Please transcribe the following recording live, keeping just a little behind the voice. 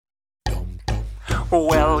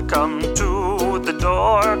Welcome to the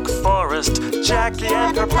Dork Forest. Jackie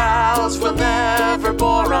and her pals will never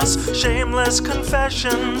bore us. Shameless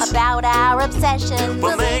confessions about our obsession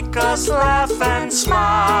will make us laugh and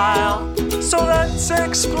smile. So let's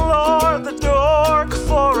explore the Dork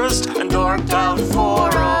Forest and dork out for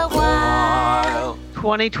a while.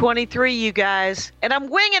 2023, you guys, and I'm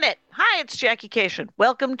winging it. Hi, it's Jackie Cation.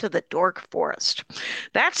 Welcome to the Dork Forest.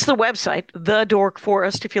 That's the website, The Dork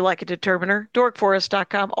Forest, if you like a determiner.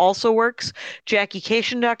 Dorkforest.com also works.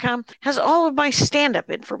 JackieCation.com has all of my stand-up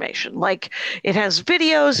information. Like, it has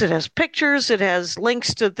videos, it has pictures, it has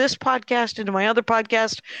links to this podcast and to my other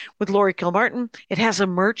podcast with Lori Kilmartin. It has a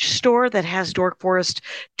merch store that has Dork Forest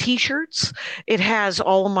t-shirts. It has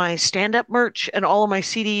all of my stand-up merch and all of my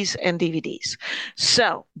CDs and DVDs.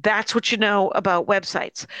 So that's what you know about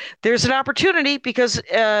websites. There's an opportunity because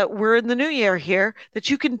we're in the new year here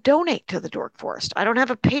that you can donate to the Dork Forest. I don't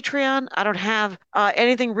have a Patreon. I don't have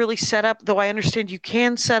anything really set up, though I understand you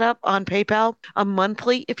can set up on PayPal a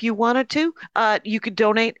monthly if you wanted to. You could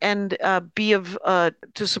donate and be of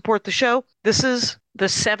to support the show. This is the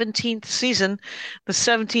 17th season, the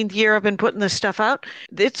 17th year I've been putting this stuff out.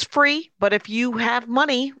 It's free, but if you have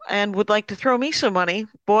money and would like to throw me some money,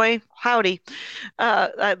 boy, howdy.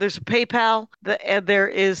 There's a PayPal. There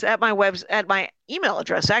is at my email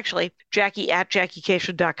address, actually,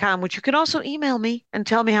 Jackie@JackieCation.com, which you can also email me and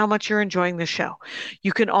tell me how much you're enjoying the show.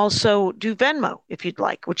 You can also do Venmo if you'd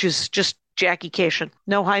like, which is just Jackie Cation,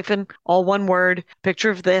 no hyphen, all one word, picture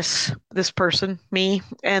of this person, me,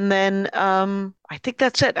 and then I think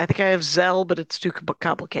that's it. I think I have Zelle, but it's too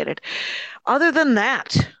complicated. Other than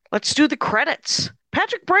that, let's do the credits.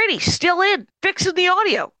 Patrick Brady, still in, fixing the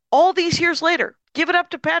audio, all these years later. Give it up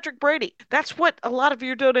to Patrick Brady. That's what a lot of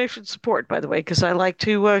your donations support, by the way, because I like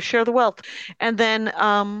to share the wealth. And then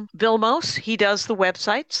Bill Mose, he does the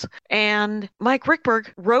websites. And Mike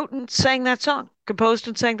Rickberg wrote and sang that song, composed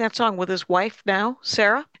and sang that song with his wife now,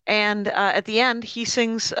 Sarah. And at the end, he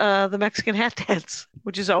sings the Mexican hat dance,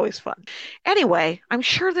 which is always fun. Anyway, I'm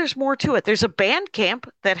sure there's more to it. There's a Bandcamp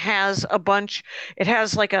that has a bunch. It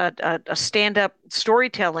has like a stand-up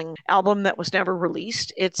storytelling album that was never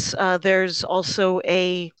released. There's also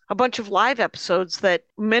a bunch of live episodes that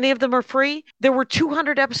many of them are free. There were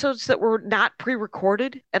 200 episodes that were not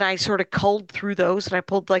pre-recorded, and I sort of culled through those, and I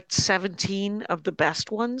pulled like 17 of the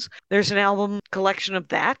best ones. There's an album collection of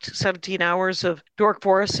that, 17 hours of Dork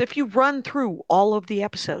Forest. If you run through all of the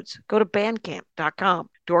episodes, go to bandcamp.com,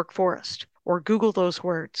 Dork Forest, or Google those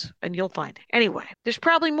words, and you'll find it. Anyway, there's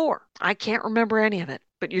probably more. I can't remember any of it,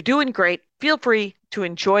 but you're doing great. Feel free to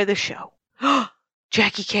enjoy the show.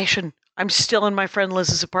 Jackie Cation. I'm still in my friend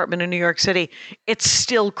Liz's apartment in New York City. It's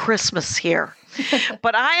still Christmas here.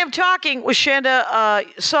 But I am talking with Shanda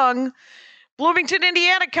Sung, Bloomington,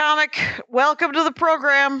 Indiana comic. Welcome to the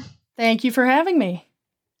program. Thank you for having me.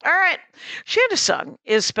 All right. Shanda Sung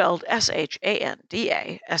is spelled Shandasung,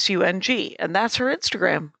 and that's her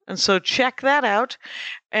Instagram. And so check that out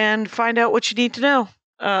and find out what you need to know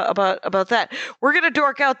about that. We're going to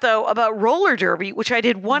dork out, though, about RollerDerby, which I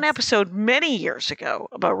did one episode many years ago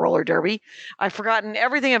about RollerDerby. I've forgotten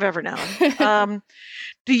everything I've ever known.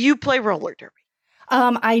 Do you play RollerDerby?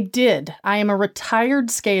 I did. I am a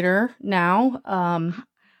retired skater now.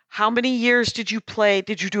 How many years did you play?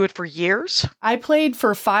 Did you do it for years? I played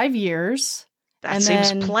for 5 years. That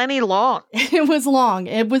seems plenty long. It was long.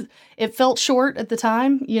 It felt short at the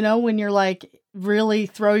time, when you're like really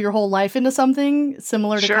throw your whole life into something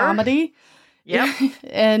similar to comedy. Yep.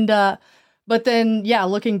 And but then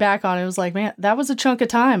looking back on it, it was like, man, that was a chunk of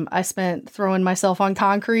time I spent throwing myself on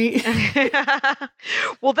concrete.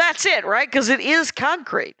 Well, that's it, right? Because it is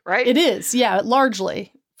concrete, right? It is,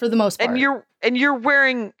 largely for the most part. And you're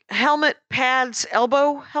wearing helmet pads,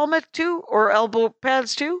 elbow helmet too, or elbow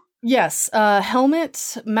pads too? Yes,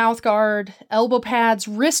 helmet, mouth guard, elbow pads,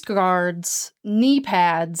 wrist guards, knee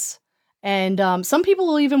pads, and some people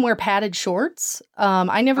will even wear padded shorts.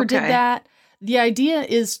 I never did that. The idea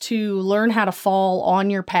is to learn how to fall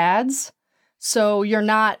on your pads, so you're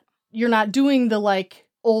not doing the like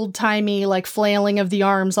old timey like flailing of the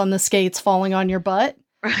arms on the skates, falling on your butt.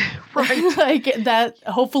 Right. Like that.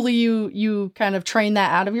 Hopefully you kind of train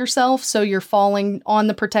that out of yourself, so you're falling on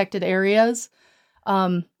the protected areas.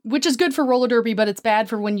 Which is good for roller derby, but it's bad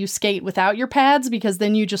for when you skate without your pads, because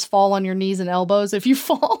then you just fall on your knees and elbows if you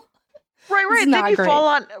fall. Right. Then you fall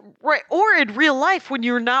on, right. Or in real life, when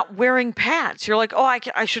you're not wearing pads, you're like, oh,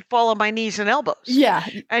 I should fall on my knees and elbows. Yeah.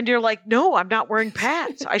 And you're like, no, I'm not wearing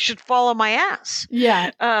pads. I should fall on my ass.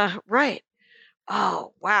 Yeah. Right.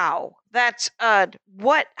 Oh, wow. That's, how did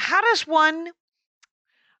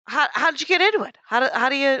you get into it? How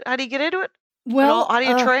do you get into it? Well, how do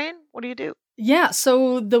you train? What do you do? Yeah,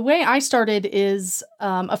 so the way I started is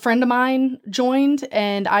a friend of mine joined,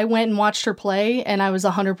 and I went and watched her play, and I was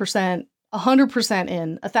 100% in,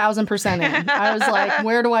 1,000% in. I was like,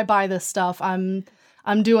 where do I buy this stuff? I'm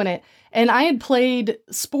doing it. And I had played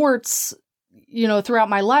sports, throughout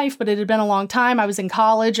my life, but it had been a long time. I was in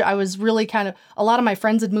college. I was really a lot of my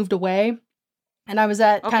friends had moved away, and I was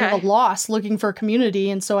at kind of a loss looking for a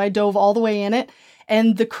community. And so I dove all the way in it.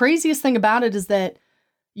 And the craziest thing about it is that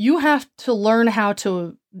you have to learn how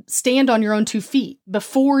to stand on your own 2 feet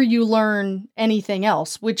before you learn anything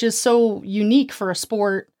else, which is so unique for a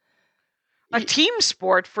sport. A team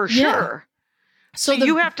sport, for sure. So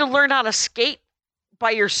you have to learn how to skate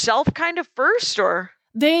by yourself kind of first, or?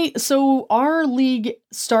 So our league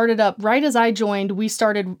started up right as I joined. We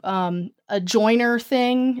started a joiner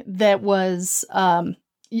thing that was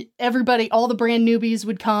everybody, all the brand newbies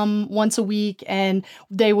would come once a week, and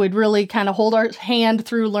they would really kind of hold our hand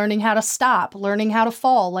through learning how to stop, learning how to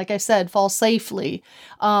fall. Like I said, fall safely.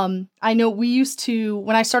 I know we used to,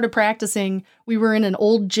 when I started practicing, we were in an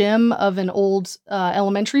old gym of an old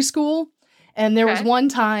elementary school. And there was one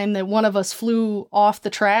time that one of us flew off the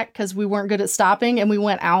track because we weren't good at stopping, and we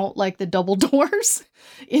went out like the double doors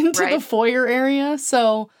into the foyer area.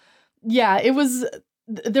 So yeah,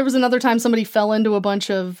 there was another time somebody fell into a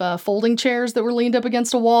bunch of folding chairs that were leaned up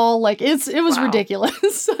against a wall. Like it was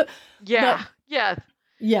ridiculous. Yeah.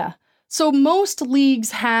 Yeah. So most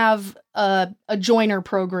leagues have a joiner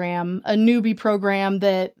program, a newbie program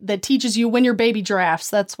that teaches you when you're baby giraffes.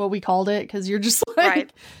 That's what we called it, because you're just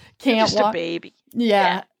like can't just walk. A baby.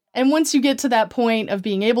 Yeah. And once you get to that point of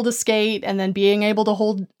being able to skate and then being able to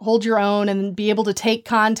hold your own and be able to take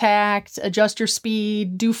contact, adjust your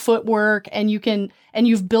speed, do footwork, and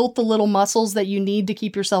you've built the little muscles that you need to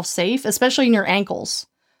keep yourself safe, especially in your ankles.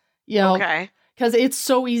 Because it's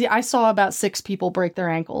so easy. I saw about 6 people break their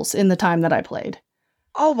ankles in the time that I played.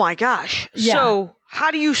 Oh my gosh. Yeah. So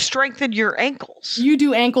how do you strengthen your ankles? You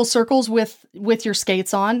do ankle circles with your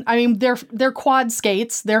skates on. I mean, they're quad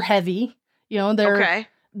skates. They're heavy.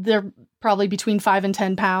 They're probably between 5 and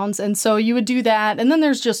 10 pounds. And so you would do that. And then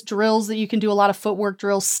there's just drills that you can do, a lot of footwork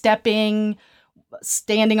drills, stepping,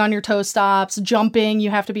 standing on your toe stops, jumping. You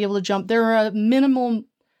have to be able to jump. There are minimum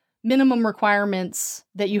requirements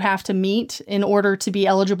that you have to meet in order to be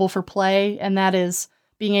eligible for play. And that is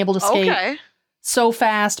being able to skate so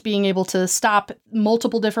fast, being able to stop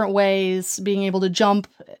multiple different ways, being able to jump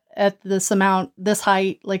at this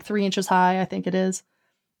height, like 3 inches high, I think it is.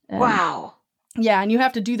 And wow. Yeah, and you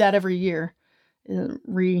have to do that every year.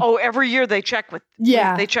 Every year they check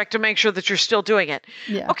they check to make sure that you're still doing it.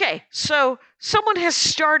 Yeah. Okay, so someone has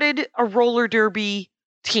started a roller derby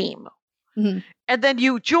team, and then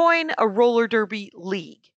you join a roller derby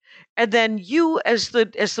league, and then you, as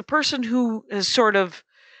the person who is sort of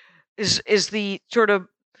is the sort of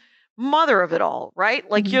mother of it all, right?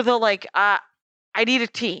 Like you're the I need a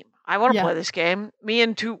team. I want to play this game. Me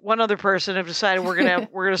and one other person have decided we're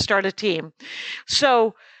gonna start a team.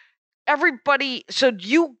 So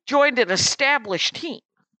you joined an established team,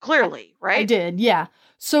 clearly, right? I did, yeah.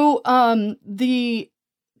 So the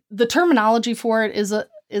terminology for it is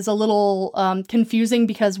a little confusing,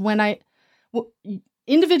 because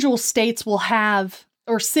individual states will have,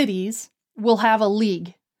 or cities will have, a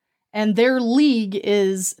league, and their league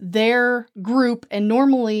is their group, and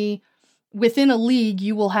normally within a league,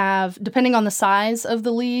 you will have, depending on the size of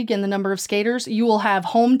the league and the number of skaters, you will have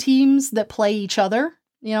home teams that play each other,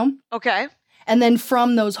 Okay. And then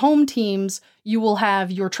from those home teams, you will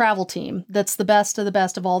have your travel team. That's the best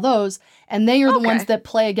of all those. And they are the ones that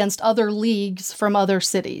play against other leagues from other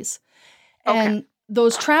cities. Okay. And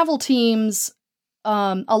those travel teams,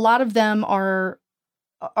 a lot of them are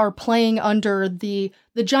playing under the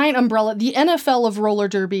giant umbrella. The NFL of roller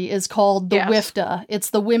derby is called the WIFTA.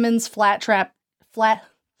 It's the Women's Flat Track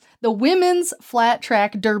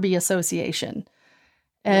Derby Association.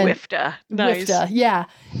 And WIFTA. Nice. WIFTA, yeah.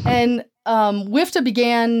 And WIFTA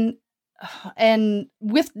began and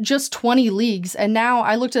with just 20 leagues, and now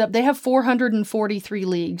I looked it up, they have 443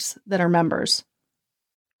 leagues that are members.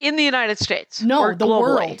 In the United States? No, or the globally?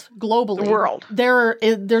 world. Globally. The world.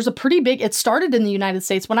 There's a pretty big, it started in the United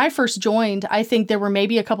States. When I first joined, I think there were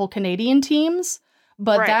maybe a couple Canadian teams,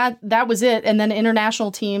 but that was it. And then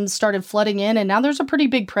international teams started flooding in, and now there's a pretty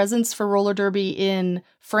big presence for roller derby in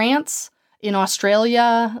France, in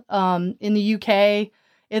Australia, in the UK.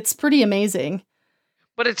 It's pretty amazing.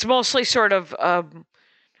 But it's mostly sort of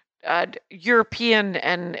European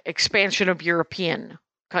and expansion of European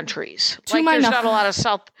countries. There's not a lot of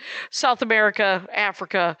South America,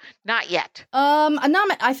 Africa, not yet.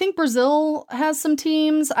 I think Brazil has some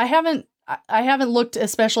teams. I haven't I haven't looked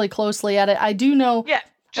especially closely at it. I do know. Yeah,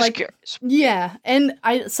 just curious. Yeah, and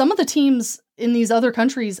some of the teams in these other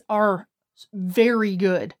countries are very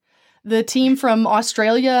good. The team from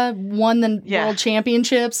Australia won the World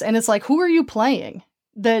Championships, and it's like, who are you playing?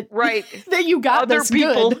 That you got other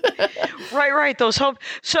people. Good. right. Those home.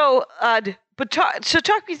 So,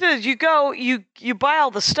 talk me through this. You go, you buy all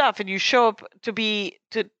the stuff, and you show up to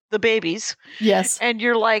the babies. Yes, and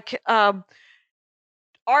you're like, are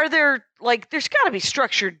there there's got to be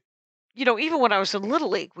structured. Even when I was in Little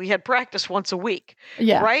League, we had practice once a week.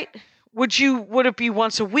 Yeah. Right. Would it be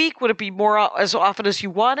once a week? Would it be more as often as you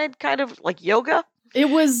wanted? Kind of like yoga? It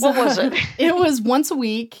was. What was it? It was once a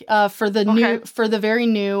week for the very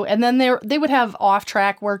new, and then they would have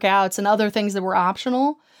off-track workouts and other things that were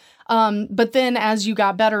optional. But then, as you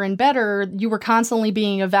got better and better, you were constantly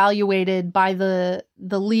being evaluated by the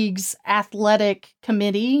league's athletic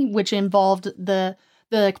committee, which involved the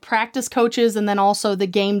practice coaches and then also the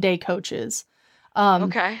game day coaches.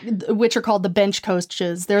 Which are called the bench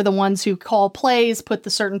coaches. They're the ones who call plays, put the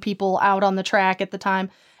certain people out on the track at the time.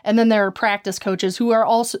 And then there are practice coaches who are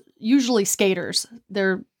also usually skaters.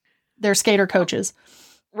 They're skater coaches.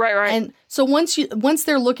 Right. And so once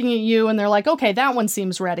they're looking at you and they're like, okay, that one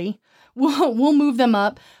seems ready, we'll move them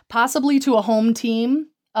up, possibly to a home team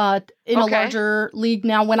in a larger league.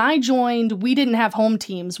 Now, when I joined, we didn't have home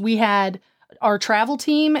teams. We had our travel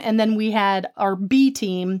team, and then we had our B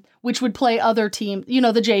team, which would play other teams,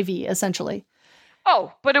 the JV, essentially.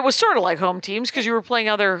 Oh, but it was sort of like home teams because you were playing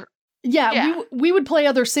other... Yeah. We would play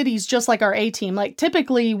other cities just like our A team. Like,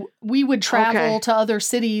 typically, we would travel to other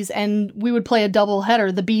cities, and we would play a double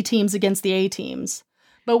header, the B teams against the A teams.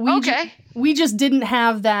 But we just didn't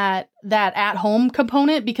have that at-home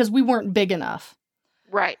component because we weren't big enough.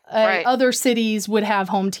 Right. Other cities would have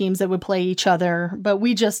home teams that would play each other, but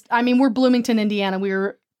we're Bloomington, Indiana. We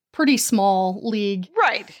were pretty small league.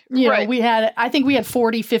 Right. I think we had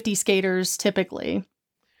 40, 50 skaters typically.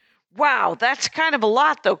 Wow. That's kind of a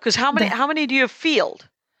lot though. Cause how many do you field?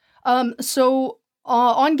 So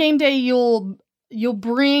on game day, you'll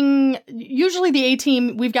bring, usually the A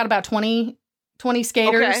team, we've got about 20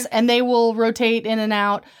 skaters and they will rotate in and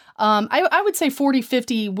out. I would say 40,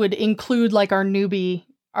 50 would include like our newbie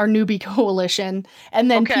coalition,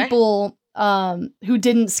 and then people who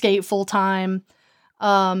didn't skate full time.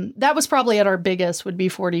 That was probably at our biggest, would be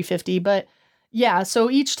 40, 50. But yeah,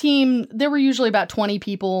 so each team, there were usually about 20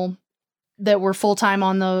 people that were full time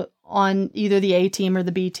on either the A team or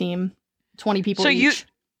the B team. 20 people each.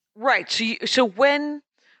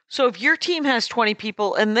 So if your team has 20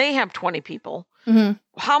 people and they have 20 people,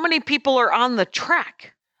 how many people are on the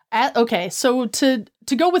track? So to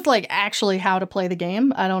go with like actually how to play the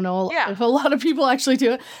game, I don't know if a lot of people actually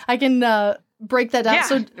do it. I can break that down. Yeah,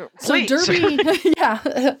 so Derby,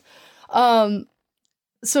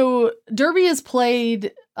 so Derby is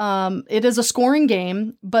played. It is a scoring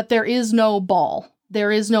game, but there is no ball.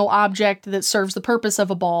 There is no object that serves the purpose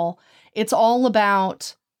of a ball. It's all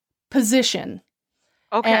about position.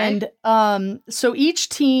 Okay. And so each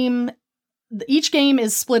game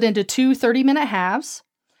is split into 2 30-minute halves.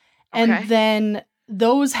 And then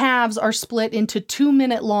those halves are split into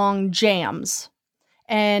 2-minute long jams.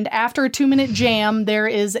 And after a 2-minute jam, there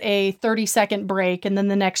is a 30-second break, and then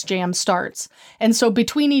the next jam starts. And so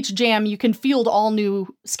between each jam, you can field all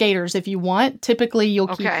new skaters if you want. Typically, you'll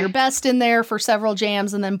keep your best in there for several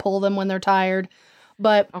jams and then pull them when they're tired.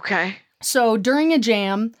 But so during a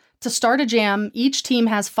jam, to start a jam, each team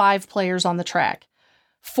has 5 players on the track.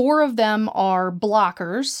 4 of them are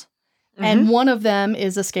blockers. And one of them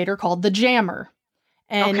is a skater called the jammer.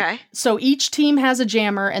 And so each team has a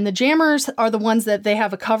jammer, and the jammers are the ones that they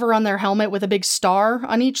have a cover on their helmet with a big star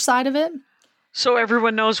on each side of it. So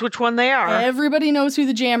everyone knows which one they are. Everybody knows who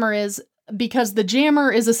the jammer is because the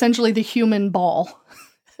jammer is essentially the human ball.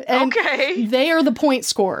 And they are the point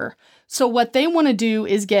scorer. So what they want to do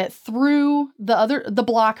is get through the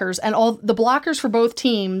blockers, and all the blockers for both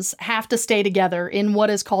teams have to stay together in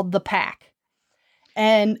what is called the pack.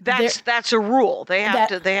 And that's a rule. They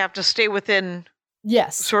have to stay within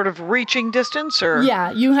sort of reaching distance, or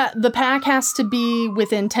the pack has to be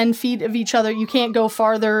within 10 feet of each other. You can't go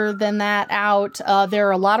farther than that out. There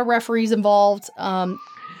are a lot of referees involved. And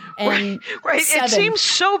right. 7. It seems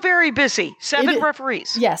so very busy. 7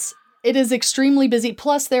 referees. Yes, it is extremely busy.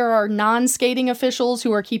 Plus, there are non-skating officials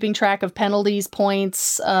who are keeping track of penalties,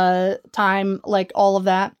 points, time, like all of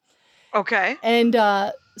that. Okay. And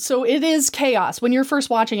so it is chaos. When you're first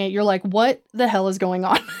watching it, you're like, what the hell is going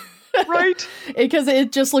on? Right. Because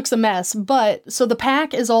it just looks a mess. But so the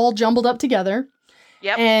pack is all jumbled up together.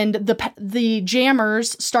 Yep. And the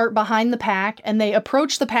jammers start behind the pack, and they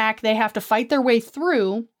approach the pack. They have to fight their way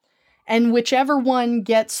through, and whichever one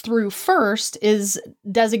gets through first is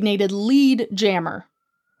designated lead jammer.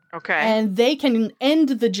 Okay. And they can end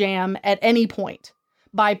the jam at any point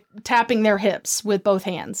by tapping their hips with both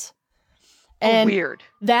hands. And weird.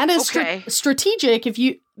 That is strategic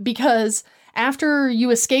because after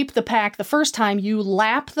you escape the pack the first time, you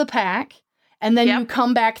lap the pack, and then you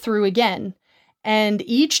come back through again. And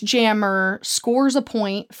each jammer scores a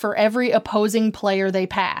point for every opposing player they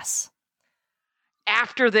pass.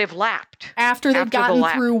 After they've lapped. After they've gotten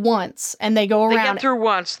through once, and they go around. They get through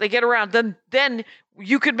once, they get around, then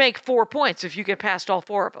you could make 4 points if you get past all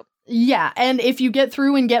 4 of them. Yeah, and if you get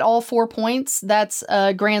through and get all 4 points, that's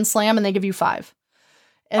a grand slam, and they give you 5.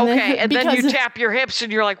 And then you tap your hips,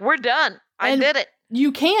 and you're like, we're done. I did it.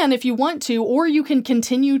 You can if you want to, or you can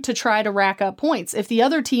continue to try to rack up points. If the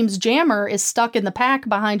other team's jammer is stuck in the pack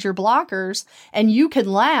behind your blockers and you can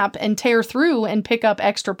lap and tear through and pick up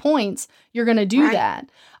extra points, you're going to do that.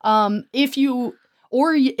 If you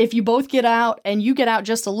both get out and you get out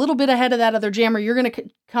just a little bit ahead of that other jammer, you're going to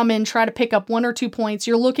come in, try to pick up 1 or 2 points.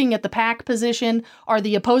 You're looking at the pack position. Are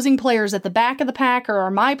the opposing players at the back of the pack, or are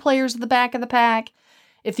my players at the back of the pack?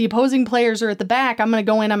 If the opposing players are at the back, I'm going to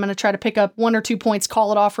go in, I'm going to try to pick up 1 or 2 points,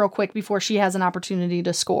 call it off real quick before she has an opportunity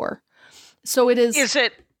to score. So it is... Is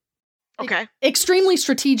it... Okay. Extremely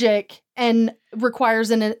strategic and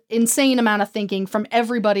requires an insane amount of thinking from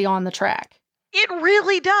everybody on the track. It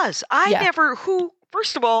really does.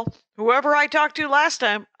 First of all, whoever I talked to last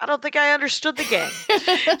time, I don't think I understood the game.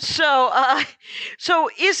 So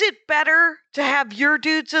is it better to have your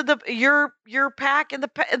dudes in your pack in the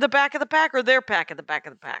back of the pack, or their pack in the back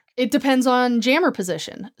of the pack? It depends on jammer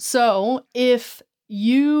position. So if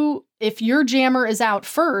your jammer is out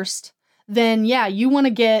first, then you want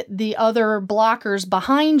to get the other blockers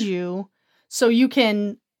behind you so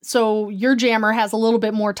your jammer has a little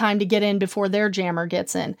bit more time to get in before their jammer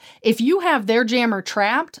gets in. If you have their jammer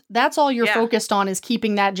trapped, that's all you're focused on, is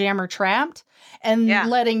keeping that jammer trapped and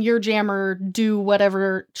letting your jammer do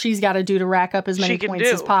whatever she's got to do to rack up as many points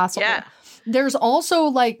as possible. Yeah. There's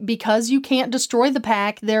also, because you can't destroy the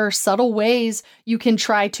pack, there are subtle ways you can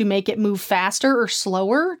try to make it move faster or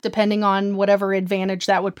slower, depending on whatever advantage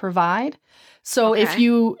that would provide. So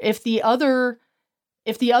if the other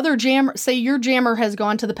jammer, say your jammer has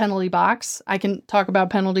gone to the penalty box, I can talk about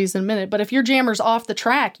penalties in a minute, but if your jammer's off the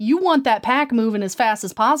track, you want that pack moving as fast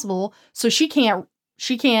as possible so she can't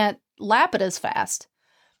lap it as fast.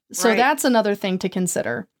 So that's another thing to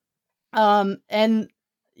consider. So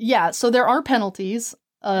there are penalties,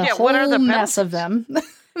 what are the mess of them.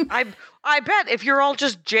 I bet if you're all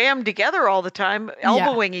just jammed together all the time,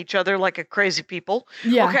 elbowing each other like a crazy people.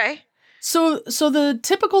 Yeah. Okay. So the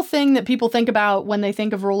typical thing that people think about when they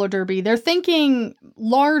think of roller derby, they're thinking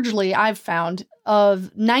largely, I've found,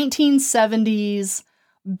 of 1970s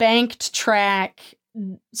banked track,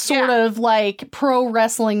 sort of like pro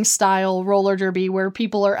wrestling style roller derby, where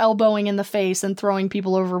people are elbowing in the face and throwing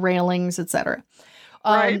people over railings, etc.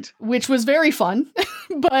 Which was very fun,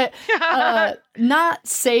 but not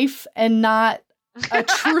safe and not a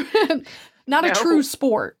true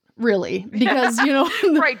sport. Really, because,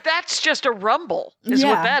 right. That's just a rumble is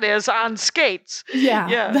what that is on skates.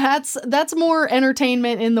 Yeah. That's more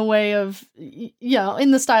entertainment in the way of,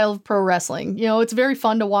 in the style of pro wrestling. It's very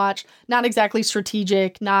fun to watch, not exactly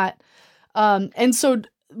strategic, and so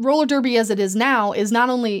roller derby as it is now is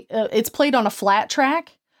not only, it's played on a flat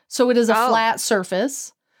track. So it is a flat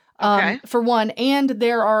surface, for one, and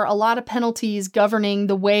there are a lot of penalties governing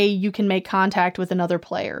the way you can make contact with another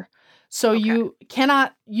player. So you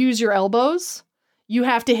cannot use your elbows. You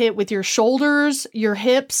have to hit with your shoulders, your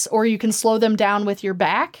hips, or you can slow them down with your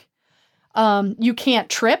back. You can't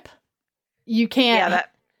trip. You can't.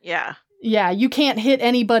 You can't hit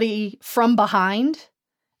anybody from behind.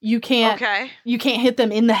 You can't. You can't hit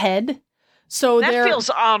them in the head. So that feels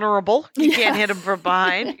honorable. You can't hit them from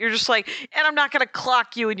behind. You're just like, and I'm not going to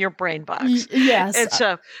clock you in your brain box. Yes. It's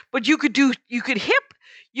but you could hip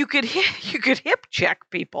check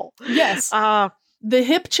people. Yes. The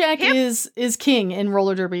hip check is king in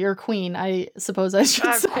roller derby, or queen, I suppose I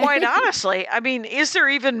should say. Quite honestly. I mean, is there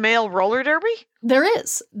even male roller derby? There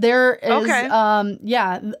is. There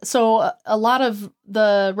is. So a lot of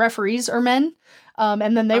the referees are men.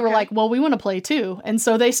 And then they were like, well, we want to play too. And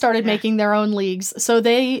so they started making their own leagues. So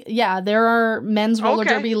there are men's roller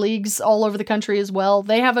derby leagues all over the country as well.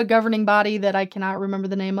 They have a governing body that I cannot remember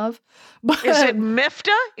the name of. But is it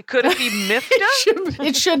MIFTA? Could it be MIFTA?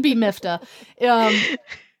 It should be MIFTA.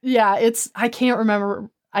 I can't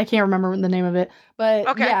remember. I can't remember the name of it.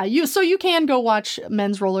 But yeah, you can go watch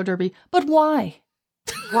men's roller derby. But why?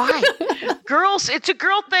 Why? Girls, it's a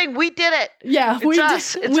girl thing. We did it. Yeah, it's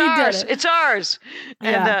us. It's ours. It's ours.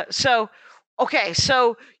 Yeah. And so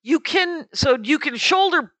you can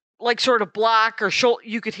shoulder, like, sort of block, or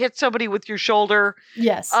you could hit somebody with your shoulder.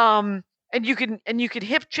 Yes. And you can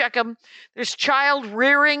hip check them. There's child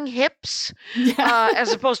rearing hips,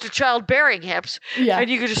 as opposed to child bearing hips. Yeah. And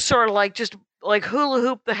you could just sort of like hula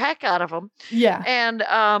hoop the heck out of them. Yeah.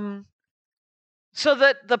 And so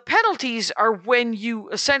that the penalties are when you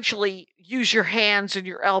essentially use your hands and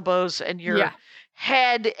your elbows and your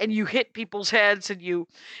head, and you hit people's heads, and you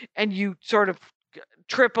sort of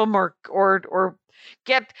trip them or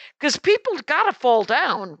get, because people gotta fall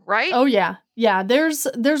down, right? Oh yeah. There's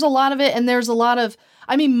a lot of it, and there's a lot of,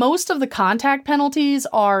 I mean, most of the contact penalties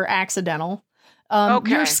are accidental.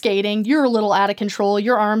 You're skating, you're a little out of control,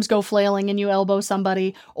 your arms go flailing and you elbow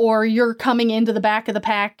somebody, or you're coming into the back of the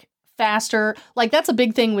pack faster. Like, that's a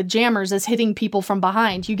big thing with jammers, is hitting people from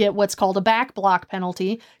behind. You get what's called a back block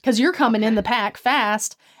penalty, because you're coming in the pack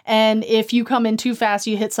fast, and if you come in too fast,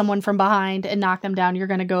 you hit someone from behind and knock them down, you're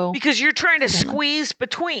going to go. Because you're trying to squeeze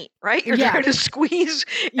between, right? You're trying to squeeze,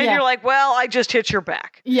 and you're like, well, I just hit your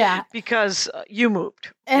back. Yeah. Because you moved.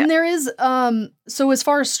 And there is, so as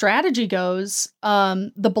far as strategy goes,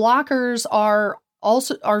 the blockers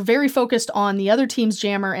are very focused on the other team's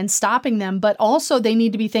jammer and stopping them, but also they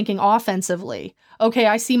need to be thinking offensively. Okay,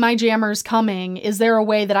 I see my jammers coming. Is there a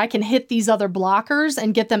way that I can hit these other blockers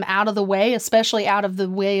and get them out of the way, especially out of the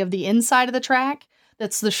way of the inside of the track?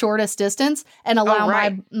 That's the shortest distance, and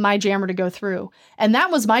allow my jammer to go through. And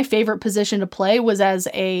that was my favorite position to play, was as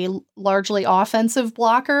a largely offensive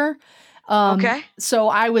blocker. So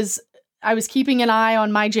I was keeping an eye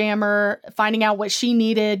on my jammer, finding out what she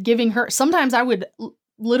needed, giving her. Sometimes I would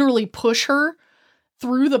literally push her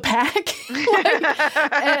through the pack,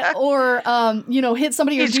 or hit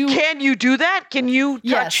somebody. Can you do that? Can you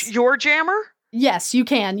touch your jammer? Yes, you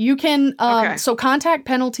can. You can. So contact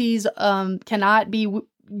penalties cannot be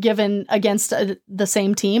given against the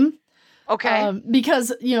same team. Okay.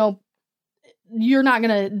 Because you're not going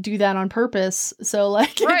to do that on purpose. So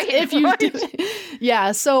like, if you do,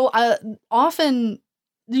 So often,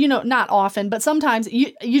 not often, but sometimes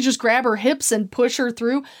you just grab her hips and push her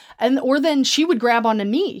through, or then she would grab onto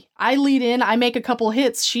me. I lead in, I make a couple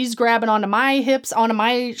hits. She's grabbing onto my hips, onto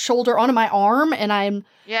my shoulder, onto my arm, and I'm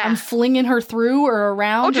flinging her through or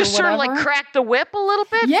around. Oh, just sort of like crack the whip a little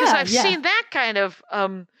bit. Yeah. Because I've seen that kind of,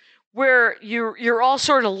 where you're all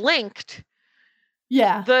sort of linked.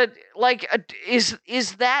 Yeah.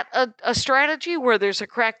 Is that a strategy where there's a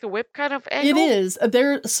crack the whip kind of angle? It is.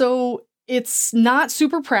 So it's not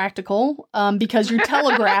super practical, because you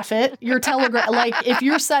telegraph it. Like, if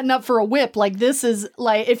you're setting up for a whip, like, this is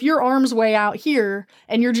like, if your arm's way out here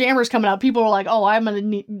and your jammer's coming out, people are like, oh, I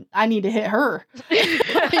need to hit her.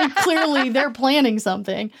 Clearly they're planning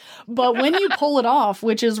something. But when you pull it off,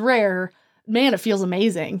 which is rare, man, it feels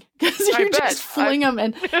amazing, because you just fling them,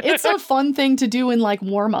 and it's a fun thing to do in like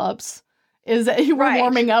warm-ups. Is that we're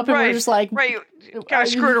warming up and we're just like kind of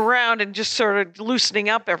screwing around and just sort of loosening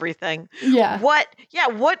up everything. Yeah.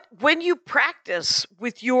 When you practice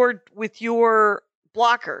with your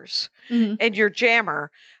blockers and your jammer,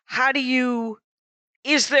 how do you?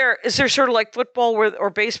 Is there sort of like football or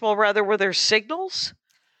baseball rather, where there's signals?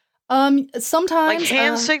 Sometimes like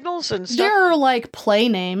hand signals and stuff. There are like play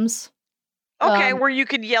names. Okay, where you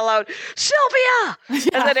can yell out, Sylvia!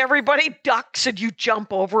 And then everybody ducks and you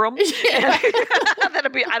jump over them. Yeah.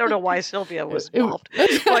 That'd be, I don't know why Sylvia was involved,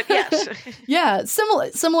 but yes. Yeah,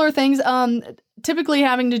 similar things, typically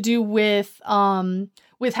having to do with how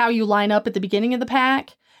you line up at the beginning of the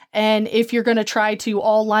pack. And if you're going to try to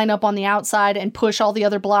all line up on the outside and push all the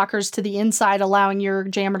other blockers to the inside, allowing your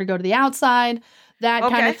jammer to go to the outside. That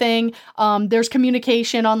kind of thing. There's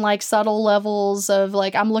communication on like subtle levels of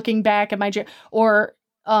like, I'm looking back at my jam, or,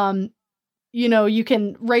 you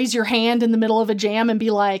can raise your hand in the middle of a jam and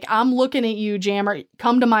be like, I'm looking at you, jammer,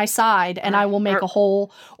 come to my side and I will make a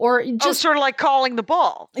hole, or just sort of like calling the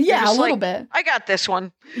ball. Yeah, a little bit. I got this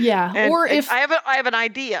one. Yeah. And, or if I have an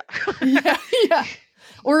idea. Yeah.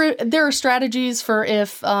 Or there are strategies for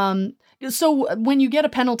if, so when you get a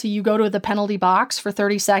penalty, you go to the penalty box for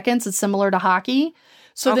 30 seconds. It's similar to hockey.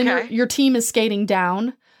 So then your team is skating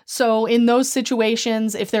down. So in those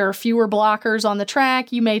situations, if there are fewer blockers on the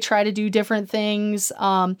track, you may try to do different things.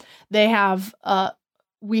 We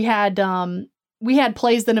had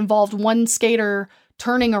plays that involved one skater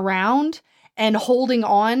turning around and holding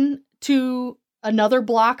on to another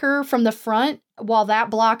blocker from the front while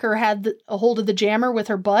that blocker had a hold of the jammer with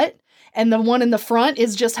her butt. and the one in the front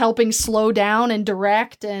is just helping slow down and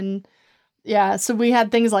direct. And yeah, so we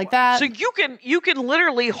had things like that. So you can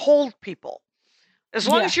literally hold people. As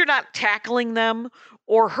long as you're not tackling them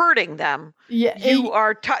or hurting them, you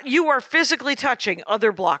are physically touching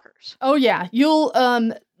other blockers. Oh yeah, you'll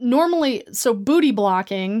normally, so booty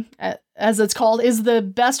blocking, as it's called, is the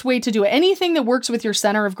best way to do it. Anything that works with your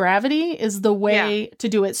center of gravity is the way to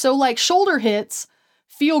do it. So like shoulder hits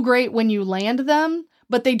feel great when you land them,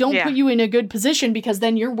 but they don't put you in a good position because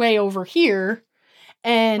then you're way over here,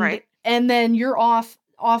 and then you're off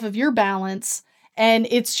of your balance, and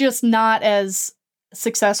it's just not as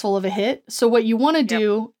successful of a hit. So what you want to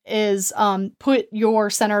do is put your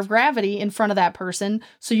center of gravity in front of that person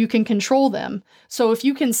so you can control them. So if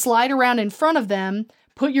you can slide around in front of them,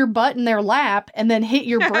 put your butt in their lap, and then hit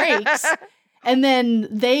your brakes, and then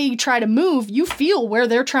they try to move, you feel where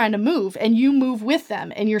they're trying to move, and you move with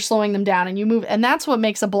them, and you're slowing them down, and you move. And that's what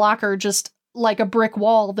makes a blocker just like a brick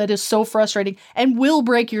wall that is so frustrating and will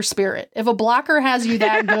break your spirit. If a blocker has you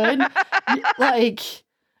that good, like...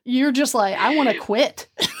 You're just like, I want to quit.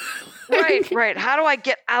 Right. How do I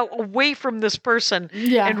get away from this person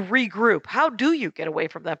and regroup? How do you get away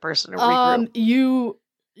from that person and regroup?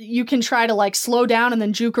 You can try to like slow down and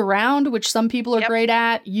then juke around, which some people are great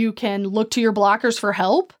at. You can look to your blockers for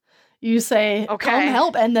help. You say, come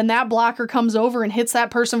help. And then that blocker comes over and hits that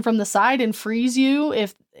person from the side and frees you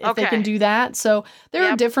if they can do that. So there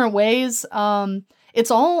are different ways. It's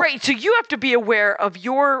all... Right. So you have to be aware of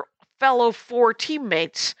your fellow 4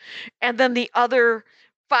 teammates and then the other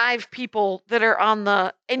 5 people that are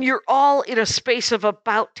and you're all in a space of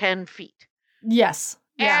about 10 feet. Yes.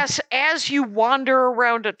 Yeah. As you wander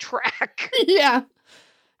around a track. Yeah.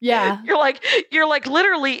 You're like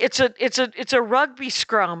literally it's a rugby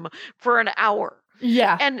scrum for an hour.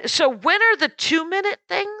 Yeah. And so when are the 2-minute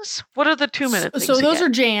things? What are the 2-minute things? So those are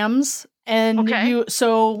jams. And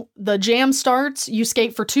so the jam starts, you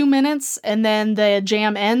skate for 2 minutes, and then the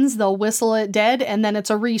jam ends, they'll whistle it dead, and then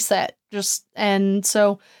it's a reset. And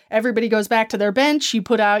so everybody goes back to their bench, you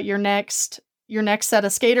put out your next set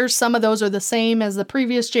of skaters. Some of those are the same as the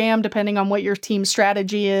previous jam, depending on what your team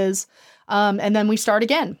strategy is. And then we start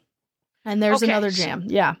again. And there's another jam.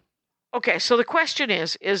 Yeah. Okay, so the question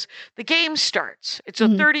is the game starts. It's a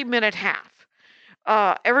 30-minute half.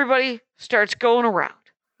 Everybody starts going around.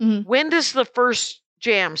 Mm-hmm. When does the first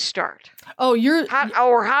jam start? Oh,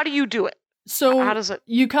 how do you do it? So how does it?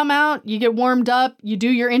 You come out, you get warmed up, you do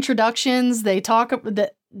your introductions. They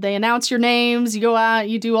announce your names. You go out,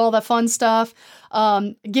 you do all the fun stuff.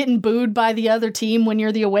 Getting booed by the other team when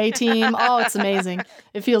you're the away team. Oh, it's amazing.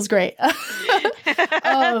 It feels great.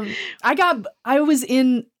 I was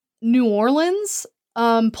in New Orleans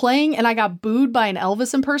playing, and I got booed by an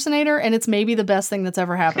Elvis impersonator, and it's maybe the best thing that's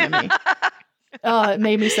ever happened to me. It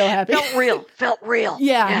made me so happy. Felt real.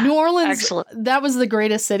 Yeah, New Orleans, excellent. That was the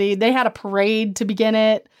greatest city. They had a parade to begin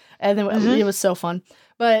it, and then it was so fun.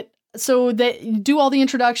 But so they do all the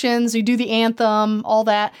introductions, you do the anthem, all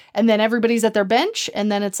that, and then everybody's at their bench,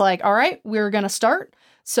 and then it's like, all right, we're going to start.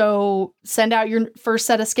 So send out your first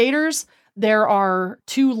set of skaters. There are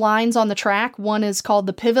 2 lines on the track. One is called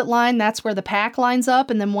the pivot line. That's where the pack lines up.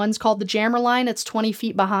 And then one's called the jammer line. It's 20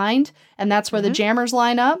 feet behind, and that's where the jammers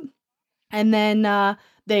line up. And then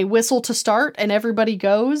they whistle to start, and everybody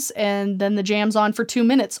goes, and then the jam's on for 2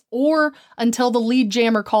 minutes, or until the lead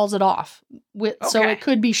jammer calls it off. So it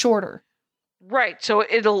could be shorter. Right. So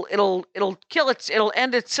it'll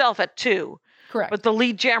end itself at 2. Correct. But the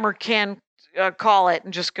lead jammer can call it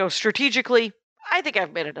and just go strategically. I think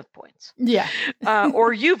I've made enough points. Yeah.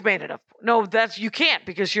 Or you've made enough. No, you can't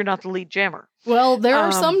because you're not the lead jammer. Well, there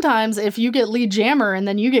are sometimes if you get lead jammer and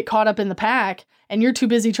then you get caught up in the pack and you're too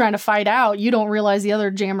busy trying to fight out, you don't realize the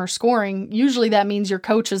other jammer's scoring. Usually that means your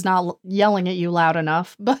coach is not yelling at you loud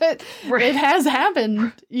enough, but it has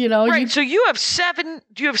happened, Right. So do you have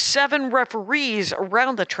 7 referees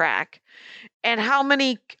around the track? And how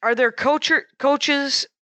many are there coaches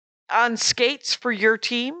on skates for your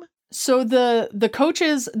team? So the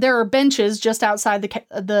coaches, there are benches just outside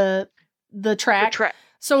the track.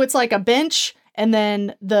 So it's like a bench and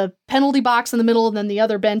then the penalty box in the middle and then the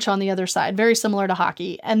other bench on the other side. Very similar to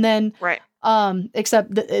hockey. And then,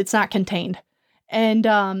 except that it's not contained. And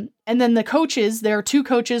then the coaches, there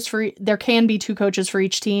can be 2 coaches for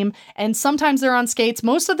each team. And sometimes they're on skates.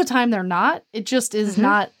 Most of the time they're not. It just is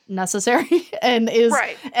not necessary and is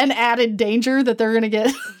an added danger that they're going to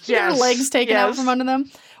get their legs taken out from under them.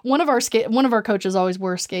 One of our coaches always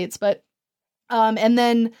wore skates, but, and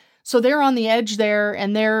then, so they're on the edge there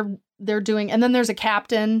and they're doing, and then there's a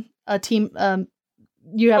captain, a team,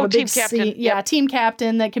 you have a team big captain. team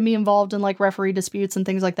captain that can be involved in like referee disputes and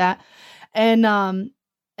things like that. And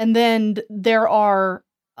then there are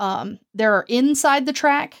inside the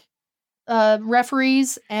track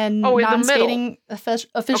referees and non-skating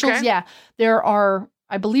officials. Okay. Yeah, there are,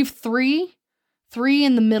 I believe, three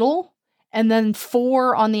in the middle, and then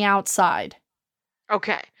 4 on the outside.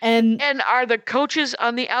 Okay. And are the coaches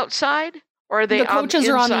on the outside, or are they? The coaches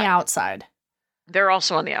are on the outside. They're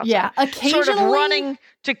also on the outside. Yeah, occasionally sort of running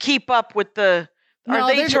to keep up with the. Are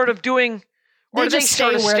they sort of doing? Or they just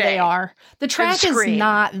stay where they are. The track is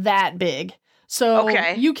not that big, so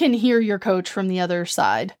you can hear your coach from the other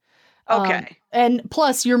side. Okay. And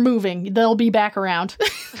plus, you're moving. They'll be back around.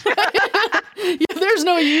 There's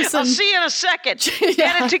no use. I'll see you in a second.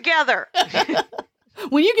 Get it together.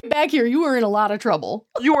 When you get back here, you are in a lot of trouble.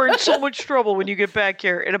 You are in so much trouble when you get back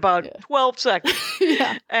here in about 12 seconds.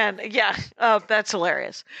 And that's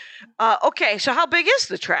hilarious. Okay, so how big is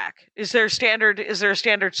the track? Is there a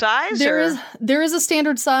standard size? There is a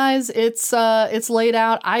standard size. It's laid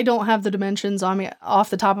out. I don't have the dimensions on me off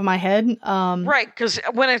the top of my head. Right, because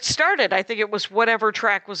when it started, I think it was whatever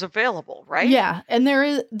track was available, right? Yeah, and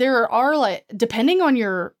there are like, depending on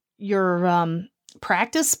your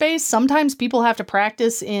practice space, sometimes people have to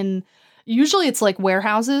practice in, usually it's like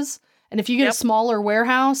warehouses, and if you get a smaller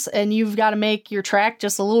warehouse and you've got to make your track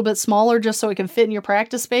just a little bit smaller just so it can fit in your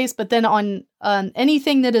practice space, but then on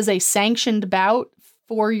anything that is a sanctioned bout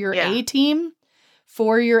for your A team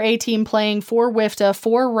playing for WIFTA,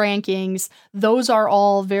 for rankings, those are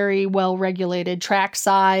all very well regulated. Track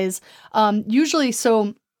size, usually,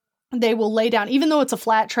 so they will lay down, even though it's a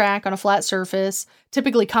flat track on a flat surface,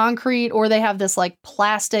 typically concrete, or they have this like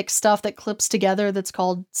plastic stuff that clips together that's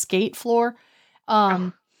called skate floor.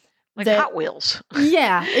 Like Hot Wheels.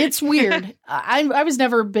 Yeah, it's weird. I was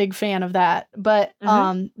never a big fan of that, but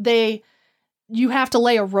you have to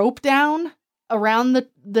lay a rope down around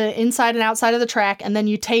the inside and outside of the track, and then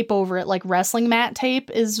you tape over it like wrestling mat tape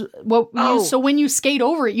is what so when you skate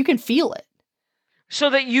over it, you can feel it. So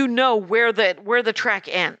that you know where the track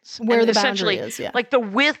ends. Where the boundary is, Like the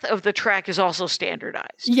width of the track is also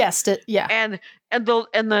standardized. Yes, And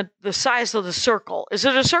the size of the circle. Is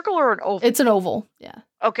it a circle or an oval? It's an oval, yeah.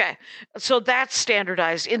 Okay. So that's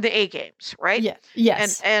standardized in the A games, right? Yeah.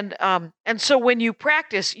 Yes. And so when you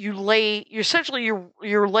practice,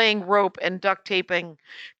 you're laying rope and duct taping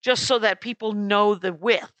just so that people know the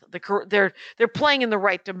width. They're playing in the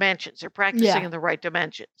right dimensions. They're practicing in the right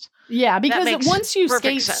dimensions. Yeah, because once you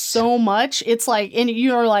skate so much, it's like, and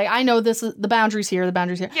you're like, I know this is the boundaries here, the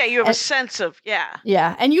boundaries here. Yeah, you have a sense of,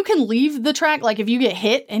 Yeah, and you can leave the track, like if you get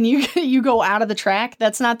hit and you go out of the track,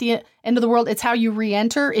 that's not the end of the world. It's how you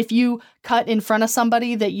re-enter. If you cut in front of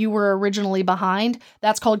somebody that you were originally behind,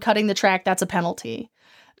 that's called cutting the track. That's a penalty.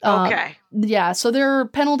 Okay. Yeah, so there are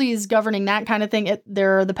penalties governing that kind of thing.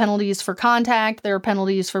 There are the penalties for contact. There are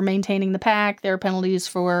penalties for maintaining the pack. There are penalties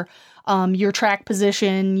for your track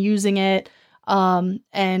position, using it, and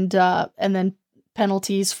then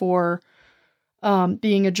penalties for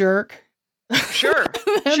being a jerk. Sure.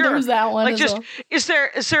 There's that one. Like, just well. Is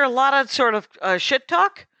there a lot of sort of shit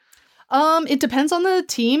talk? It depends on the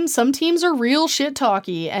team. Some teams are real shit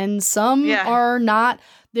talky, and some are not.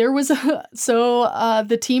 There was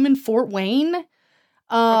the team in Fort Wayne.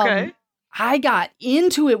 I got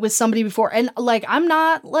into it with somebody before, and like I'm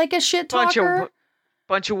not like a shit talker.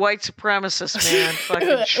 Bunch of white supremacists, man.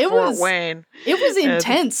 Fucking Fort Wayne. It was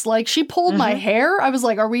intense. Like she pulled my hair. I was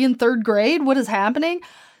like, "Are we in 3rd grade? What is happening?"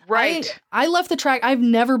 Right. I left the track. I've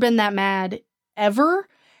never been that mad ever.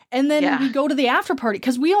 And then we go to the after party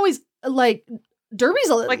because we always like. Derby's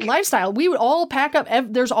a lifestyle. We would all pack up.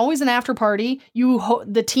 There's always an after party.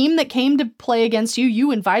 The team that came to play against you,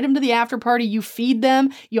 you invite them to the after party. You feed them.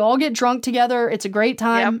 You all get drunk together. It's a great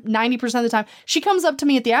time. 90% of the time. She comes up to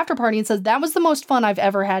me at the after party and says, "That was the most fun I've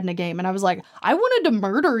ever had in a game." And I was like, I wanted to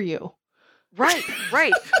murder you. Right.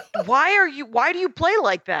 Why do you play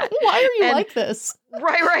like that? Why are you like this?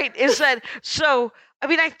 Right. Is that so? I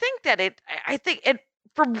mean, I think it.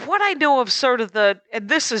 From what I know of sort of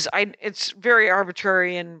it's very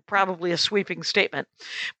arbitrary and probably a sweeping statement,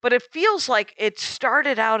 but it feels like it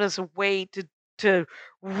started out as a way to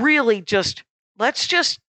really let's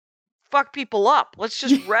just fuck people up. Let's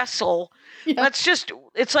just wrestle.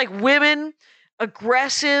 It's like women,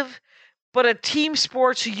 aggressive, but a team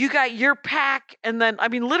sport. So you got your pack and then, I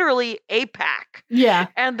mean, literally a pack. Yeah.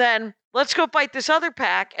 And then let's go fight this other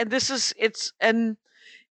pack. And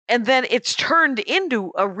and then it's turned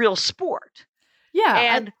into a real sport. Yeah.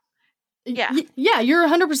 And Yeah. Yeah, you're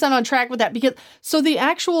 100% on track with that because so the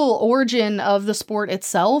actual origin of the sport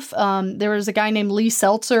itself, there was a guy named Lee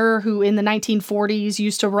Seltzer who in the 1940s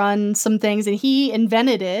used to run some things and he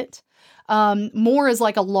invented it more as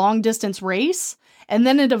like a long distance race. And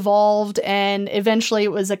then it evolved and eventually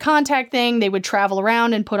it was a contact thing. They would travel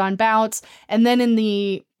around and put on bouts. And then in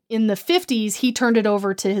the 50s, he turned it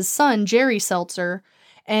over to his son, Jerry Seltzer.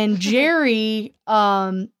 And Jerry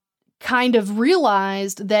kind of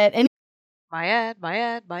realized that My ad.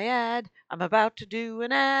 I'm about to do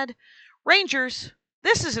an ad. Rangers,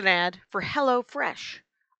 this is an ad for HelloFresh.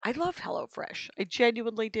 I love HelloFresh. I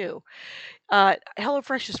genuinely do.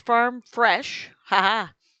 HelloFresh is farm fresh,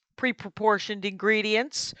 pre-proportioned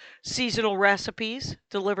ingredients, seasonal recipes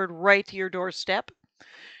delivered right to your doorstep.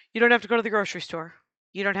 You don't have to go to the grocery store.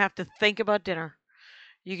 You don't have to think about dinner.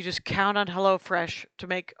 You can just count on HelloFresh to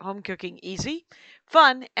make home cooking easy,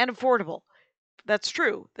 fun, and affordable. That's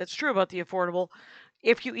true. That's true about the affordable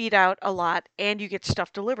if you eat out a lot and you get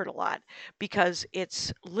stuff delivered a lot because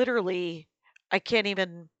it's literally, I can't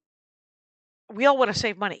even, we all want to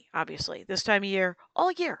save money, obviously, this time of year,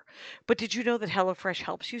 all year. But did you know that HelloFresh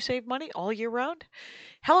helps you save money all year round?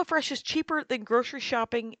 HelloFresh is cheaper than grocery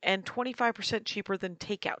shopping and 25% cheaper than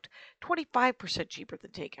takeout. 25% cheaper than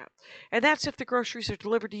takeout. And that's if the groceries are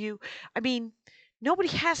delivered to you. I mean, nobody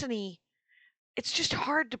has any, it's just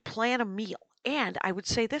hard to plan a meal. And I would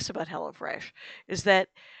say this about HelloFresh is that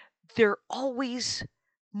they're always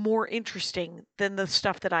more interesting than the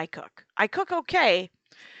stuff that I cook. I cook okay,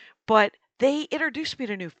 but they introduce me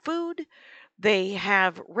to new food. They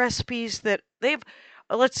have recipes that they've,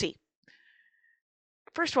 let's see.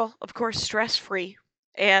 First of all, of course, stress-free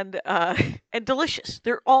and and delicious.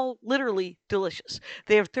 They're all literally delicious.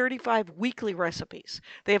 They have 35 weekly recipes.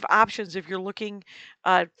 They have options if you're looking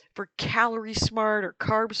for calorie smart or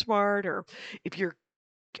carb smart, or if you're.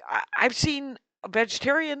 I've seen a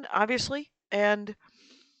vegetarian, obviously, and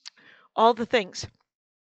all the things.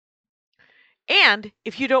 And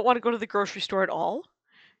if you don't want to go to the grocery store at all,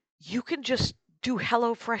 you can just do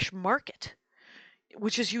HelloFresh Market,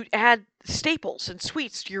 which is you add staples and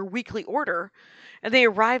sweets to your weekly order, and they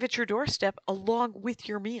arrive at your doorstep along with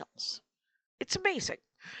your meals. It's amazing.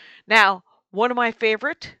 Now, one of my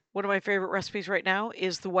favorite recipes right now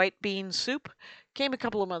is the white bean soup. Came a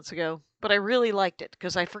couple of months ago, but I really liked it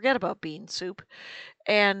because I forget about bean soup.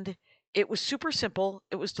 And it was super simple.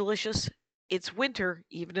 It was delicious. It's winter,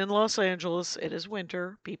 even in Los Angeles. It is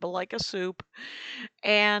winter. People like a soup.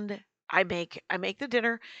 And I make the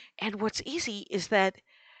dinner. And what's easy is that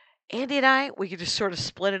Andy and I, we can just sort of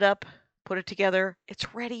split it up, put it together.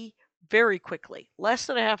 It's ready very quickly. Less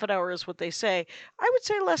than a half an hour is what they say. I would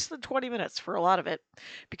say less than 20 minutes for a lot of it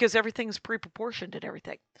because everything's pre-proportioned and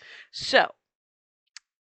everything. So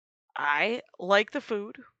I like the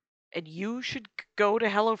food, and you should go to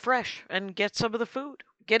HelloFresh and get some of the food.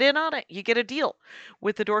 Get in on it. You get a deal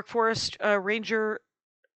with the Dork Forest Ranger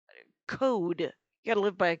code. You got to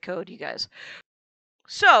live by a code, you guys.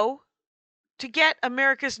 So, to get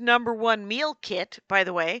America's #1 meal kit, by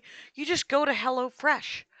the way, you just go to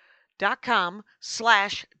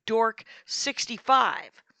HelloFresh.com/dork65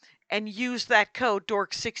 and use that code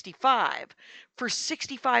dork65 for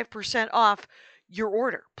 65% off your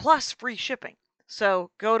order plus free shipping.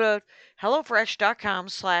 So go to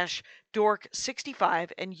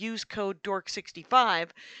HelloFresh.com/dork65 and use code dork65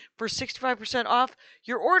 for 65% off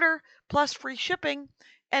your order plus free shipping.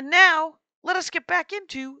 And now let us get back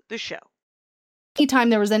into the show. Anytime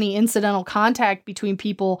there was any incidental contact between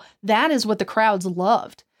people, that is what the crowds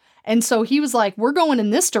loved. And so he was like, we're going in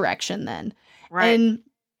this direction then. Right. And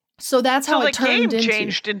so that's how it turned into. The game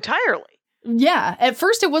changed entirely. Yeah. At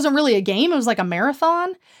first it wasn't really a game. It was like a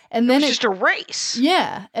marathon. And then it was just a race.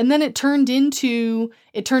 Yeah. And then it turned into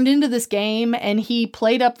this game, and he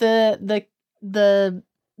played up the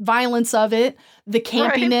violence of it, the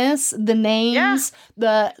campiness, the names,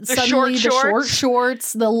 the short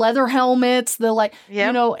shorts, the leather helmets,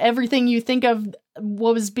 everything you think of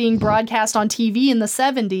what was being broadcast on TV in the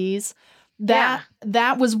 70s.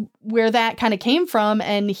 That was where that kind of came from,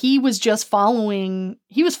 and he was just following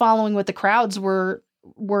what the crowds were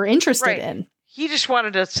interested in. He just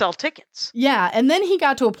wanted to sell tickets. Yeah, and then he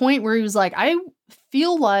got to a point where he was like, I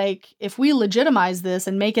feel like if we legitimize this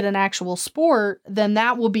and make it an actual sport, then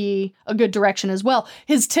that will be a good direction as well.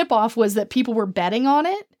 His tip-off was that people were betting on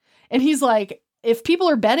it, and he's like, if people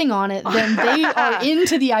are betting on it, then they are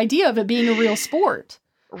into the idea of it being a real sport.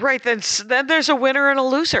 Right, then there's a winner and a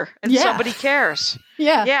loser, and somebody cares.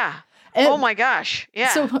 Yeah. Yeah. And oh my gosh.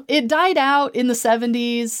 Yeah. So it died out in the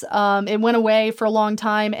 70s. It went away for a long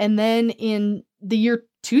time. And then in the year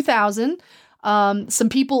 2000, Some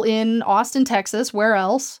people in Austin, Texas, where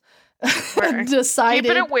else, decided...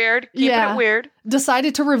 Keeping it weird.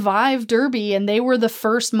 Decided to revive Derby, and they were the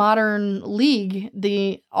first modern league,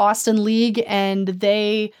 the Austin League, and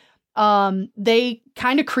they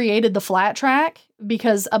kind of created the flat track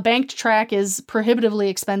because a banked track is prohibitively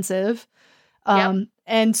expensive.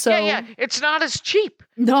 And so... Yeah, it's not as cheap.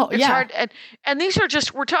 No, it's hard. And these are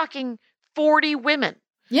just, we're talking 40 women.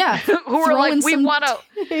 Yeah. Who are like, we want to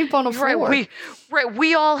tape on a floor.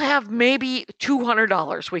 We all have maybe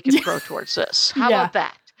 $200 we can throw towards this. How about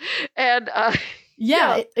that? And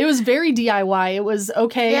it was very DIY. It was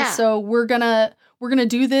okay. So we're gonna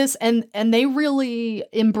do this, and they really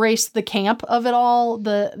embraced the camp of it all.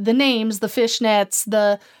 The names, the fishnets,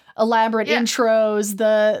 the elaborate intros,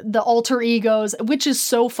 the alter egos, which is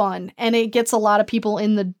so fun, and it gets a lot of people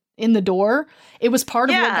in the door. It was part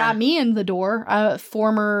of what got me in the door. A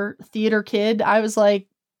former theater kid. I was like,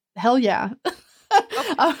 hell yeah.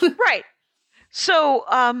 Right. So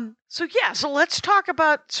let's talk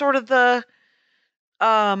about sort of the,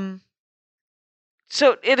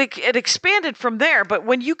 so it expanded from there, but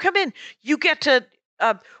when you come in, you get to,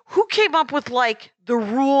 who came up with like the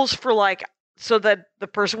rules for like, so that the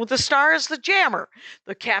person with the star is the jammer,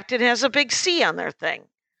 the captain has a big C on their thing.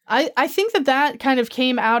 I think that kind of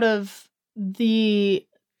came out of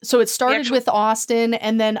so it started with Austin,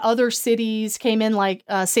 and then other cities came in, like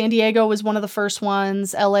San Diego was one of the first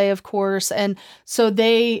ones, LA, of course. And so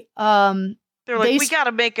they're like, we got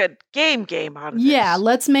to make a game out of this. Yeah,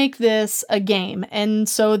 let's make this a game. And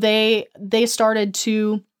so they started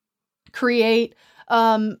to create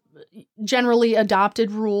generally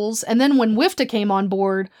adopted rules. And then when WIFTA came on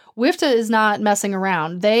board, WIFTA is not messing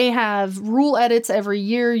around. They have rule edits every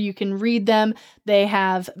year. You can read them. They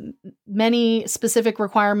have many specific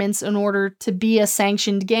requirements in order to be a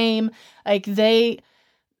sanctioned game. Like they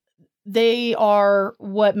are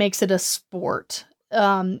what makes it a sport.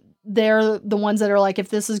 They're the ones that are like, if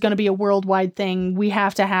this is going to be a worldwide thing, we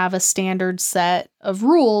have to have a standard set of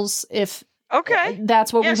rules. If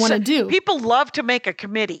that's what we want to do. People love to make a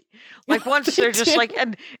committee. Like once they're just like,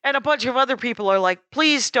 and a bunch of other people are like,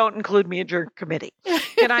 please don't include me in your committee.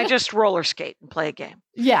 Can I just roller skate and play a game?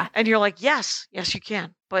 Yeah. And you're like, yes, you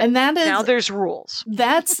can. But now there's rules.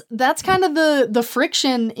 That's kind of the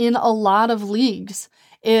friction in a lot of leagues,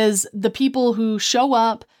 is the people who show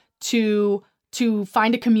up to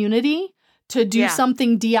find a community, to do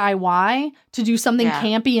something DIY, to do something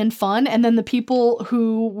campy and fun. And then the people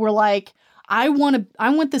who were like, I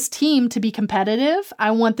want this team to be competitive.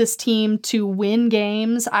 I want this team to win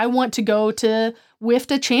games. I want to go to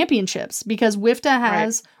WIFTA championships, because WIFTA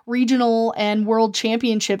has regional and world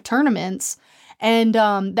championship tournaments. And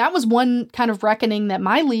that was one kind of reckoning that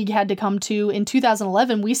my league had to come to in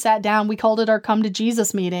 2011. We sat down, we called it our Come to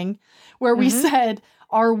Jesus meeting, where we said,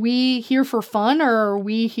 are we here for fun, or are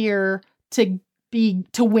we here to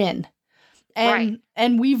win?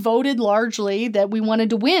 And we voted largely that we wanted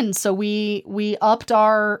to win. So we upped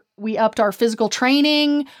our physical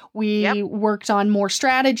training. We worked on more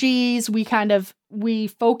strategies. We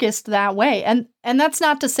focused that way. And that's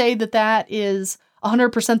not to say that is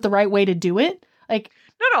 100% the right way to do it. Like,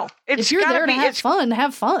 no, if you're there to have fun,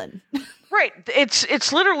 have fun. Right.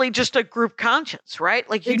 It's literally just a group conscience, right?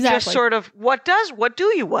 Like you just sort of, what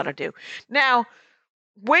do you want to do? Now,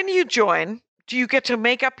 when you join, do you get to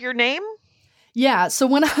make up your name? Yeah. So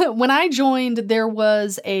when I joined, there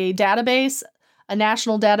was a database, a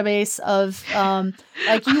national database of,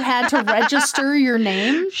 like you had to register your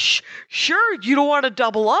name. Sure. You don't want to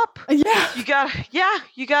double up. Yeah. You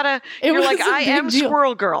gotta, you're like, I am deal.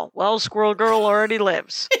 Squirrel Girl. Well, Squirrel Girl already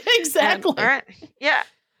lives. Exactly. All right. Yeah.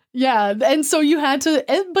 Yeah, and so you had to,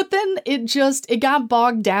 but then it got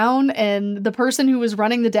bogged down, and the person who was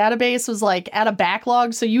running the database was like at a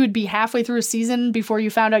backlog, so you would be halfway through a season before you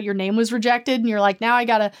found out your name was rejected, and you're like, now I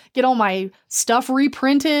gotta get all my stuff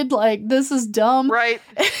reprinted, like, this is dumb. Right.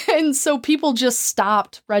 And so people just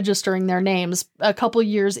stopped registering their names a couple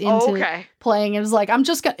years into playing. It was like,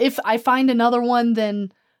 if I find another one,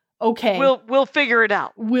 then... okay. We'll figure it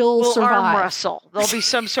out. We'll survive. Arm wrestle. There'll be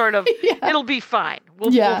some sort of, it'll be fine.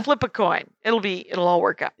 We'll flip a coin. It'll all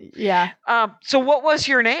work out. Yeah. So what was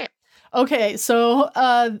your name? Okay. So,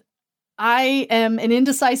 I am an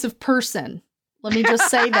indecisive person. Let me just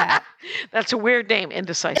say that. That's a weird name,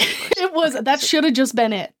 indecisive person. That should have just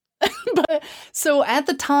been it. But so at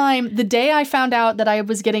the time, the day I found out that I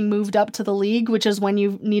was getting moved up to the league, which is when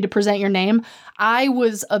you need to present your name, I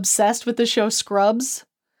was obsessed with the show Scrubs.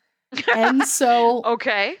 And so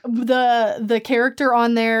the character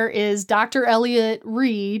on there is Dr. Elliot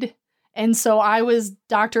Reed, and so I was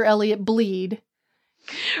Dr. Elliot Bleed.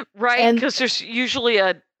 Right, because there's usually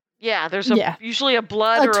usually a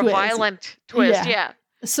blood or a violent twist. Yeah.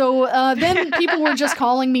 So then people were just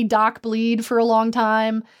calling me Doc Bleed for a long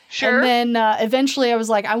time. Sure. And then eventually I was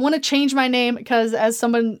like, I want to change my name because, as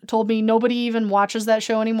someone told me, nobody even watches that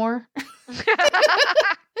show anymore.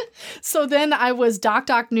 So then I was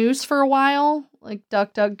Doc Noose for a while, like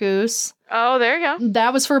Duck Goose. Oh, there you go.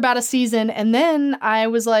 That was for about a season. And then I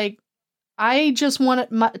was like, I just want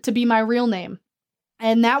it to be my real name.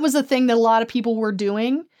 And that was a thing that a lot of people were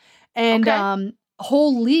doing. And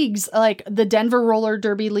whole leagues, like the Denver Roller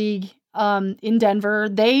Derby League in Denver,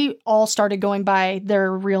 they all started going by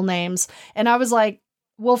their real names. And I was like,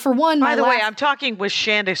 well, for one, by the way, I'm talking with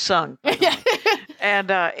Shanda Sung.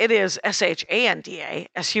 And it is ShandaSung,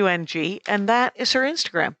 and that is her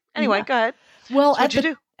Instagram. Anyway, go ahead. Well,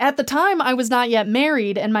 so at the time, I was not yet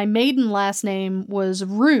married, and my maiden last name was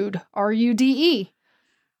Rude, Rude.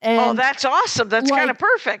 And that's awesome. That's kind of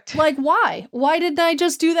perfect. Like, why? Why didn't I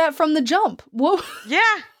just do that from the jump? Whoa. Yeah,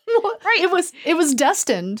 right. It was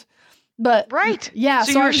destined. But yeah,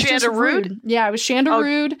 so you I were was Shanda just Rude? Yeah, I was Shanda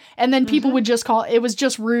Rude, and then people would just call it was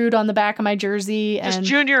just Rude on the back of my jersey. Just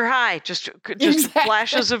junior high, just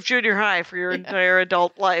flashes of junior high for your entire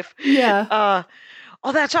adult life. Yeah.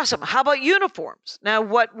 That's awesome. How about uniforms? Now,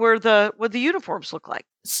 what the uniforms look like?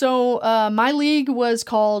 So my league was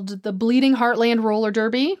called the Bleeding Heartland Roller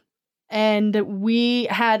Derby, and we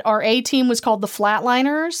had our A team was called the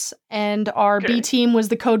Flatliners, and our B team was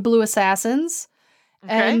the Code Blue Assassins.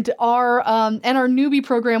 Okay. And our newbie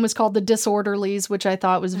program was called the Disorderlies, which I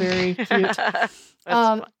thought was very cute.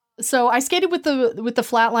 So I skated with the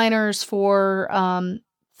Flatliners for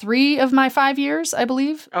 3 of my 5 years, I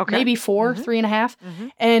believe. Okay. Maybe 4, 3.5. Mm-hmm.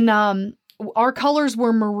 And our colors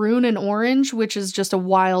were maroon and orange, which is just a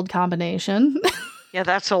wild combination. Yeah,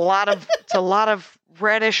 that's a lot of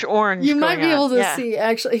reddish orange. You might be able to see,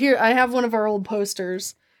 actually. Here, I have one of our old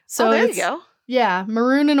posters. So there you go. Yeah,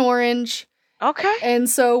 maroon and orange. Okay. And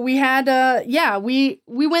so we had, we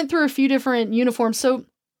went through a few different uniforms. So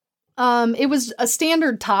it was a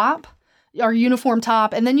standard top, our uniform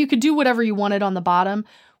top, and then you could do whatever you wanted on the bottom.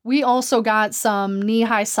 We also got some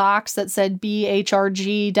knee-high socks that said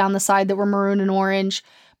BHRG down the side that were maroon and orange.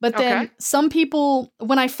 But then some people,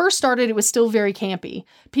 when I first started, it was still very campy.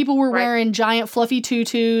 People were wearing giant fluffy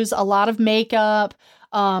tutus, a lot of makeup.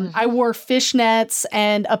 I wore fishnets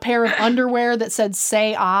and a pair of underwear that said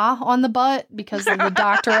 "say ah" on the butt because of the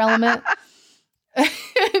doctor element.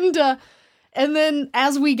 And then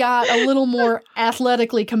as we got a little more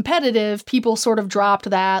athletically competitive, people sort of dropped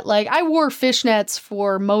that. Like, I wore fishnets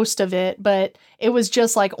for most of it, but it was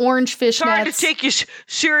just like orange fishnets. Sorry to take you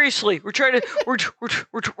seriously. We're trying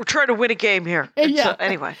to win a game here.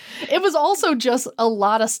 Anyway, it was also just a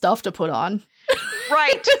lot of stuff to put on.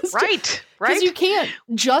 Right. Because you can't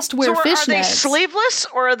just wear fishnets. Are they sleeveless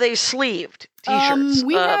or are they sleeved t-shirts?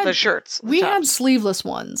 The shirts. We had sleeveless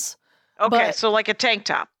ones. Okay, so like a tank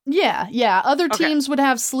top. Yeah. Other teams would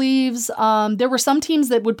have sleeves. There were some teams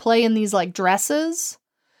that would play in these like dresses,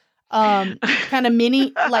 kind of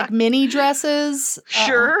mini dresses.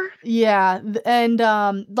 Sure. Yeah, and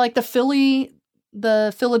like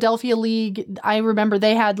the Philadelphia League, I remember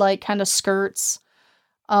they had like kind of skirts.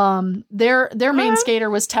 Their main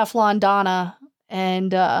skater was Teflon Donna,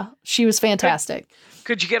 and she was fantastic.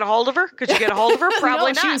 Could you get a hold of her?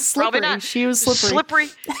 Probably not. She was slippery. Probably not. She was slippery.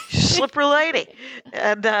 Slippery lady.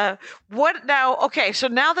 And what now? Okay, so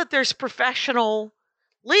now that there's professional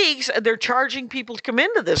leagues and they're charging people to come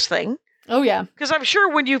into this thing. Oh, yeah. Because I'm sure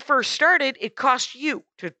when you first started, it cost you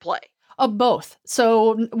to play. Both.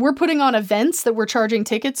 So we're putting on events that we're charging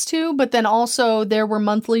tickets to, but then also there were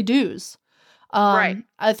monthly dues. Right.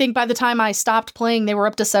 I think by the time I stopped playing, they were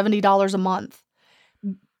up to $70 a month.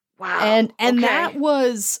 Wow. And that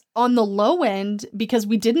was on the low end because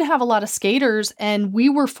we didn't have a lot of skaters, and we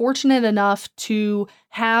were fortunate enough to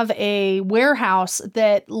have a warehouse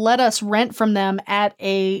that let us rent from them at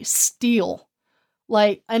a steal,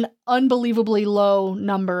 like an unbelievably low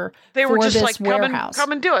number. They were just this like, warehouse.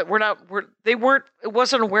 Come and do it. It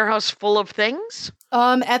wasn't a warehouse full of things.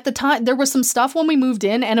 At the time, there was some stuff when we moved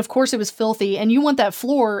in, and of course it was filthy, and you want that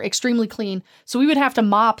floor extremely clean. So we would have to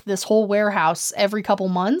mop this whole warehouse every couple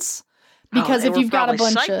months because if you've got a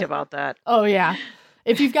bunch psyched about that. Oh yeah.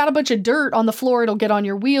 If you've got a bunch of dirt on the floor, it'll get on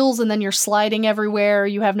your wheels, and then you're sliding everywhere.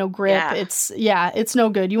 You have no grip. Yeah. It's no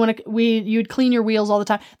good. You'd clean your wheels all the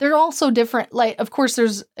time. They're also different. Like, of course,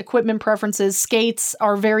 there's equipment preferences. Skates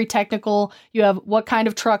are very technical. You have what kind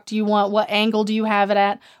of truck do you want? What angle do you have it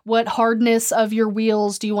at? What hardness of your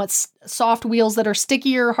wheels do you want? Soft wheels that are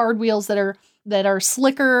stickier, hard wheels that are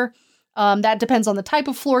slicker. That depends on the type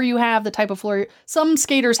of floor you have, the type of floor. Some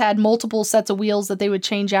skaters had multiple sets of wheels that they would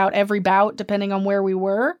change out every bout depending on where we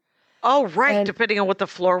were. Oh, right. Depending on what the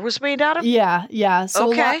floor was made out of? Yeah.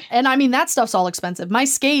 So okay. And I mean, that stuff's all expensive. My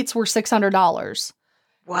skates were $600.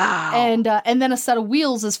 Wow. And then a set of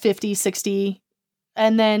wheels is $50, $60.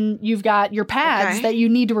 And then you've got your pads that you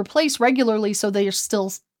need to replace regularly so they're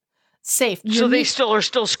still safe. So they still are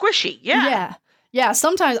still squishy. Yeah. Yeah.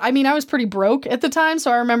 Sometimes, I mean, I was pretty broke at the time. So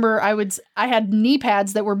I remember I had knee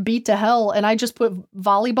pads that were beat to hell and I just put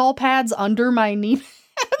volleyball pads under my knee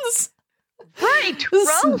pads. Right,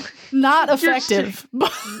 bro. Not effective.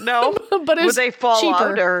 No, but it was would they fall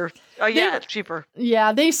cheaper. out or? Oh yeah, it's cheaper.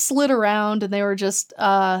 Yeah, they slid around and they were just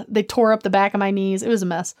they tore up the back of my knees. It was a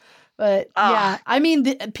mess. But yeah, I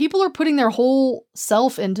mean, people are putting their whole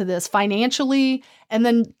self into this financially and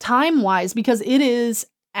then time wise because it is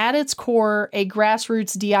at its core a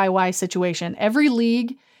grassroots DIY situation. Every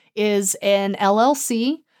league is an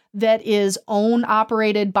LLC that is owned,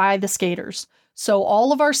 operated by the skaters. So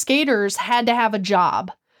all of our skaters had to have a job.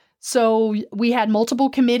 So we had multiple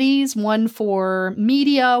committees, one for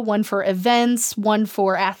media, one for events, one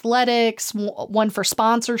for athletics, one for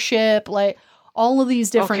sponsorship, like all of these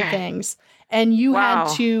different things. And you had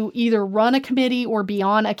to either run a committee or be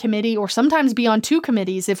on a committee or sometimes be on two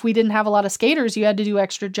committees. If we didn't have a lot of skaters, you had to do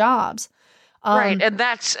extra jobs. Right. And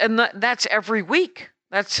that's every week.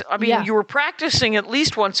 You were practicing at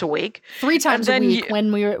least once a week. 3 times a week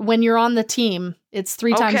when you're on the team. It's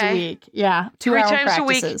 3 times a week. Yeah. 2-hour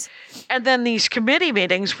practices. A week. And then these committee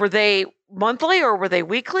meetings, were they monthly or were they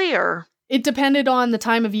weekly or? It depended on the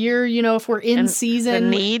time of year, if we're in season.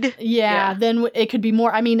 The need? Yeah, then it could be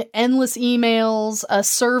more. I mean, endless emails, a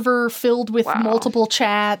server filled with multiple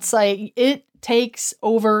chats. Like, it takes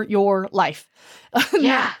over your life.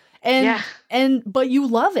 Yeah. But you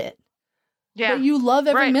love it. Yeah. But you love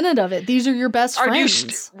every minute of it. These are your best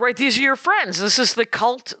friends. Right. These are your friends. This is the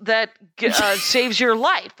cult that saves your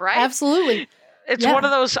life, right? Absolutely. It's one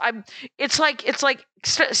of those. It's like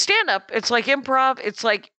stand up. It's like improv. It's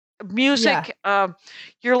like music.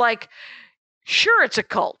 You're like, sure, it's a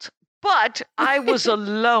cult, but I was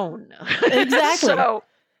alone. Exactly. So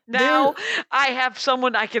now I have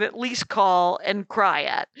someone I can at least call and cry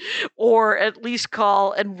at, or at least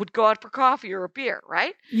call and would go out for coffee or a beer,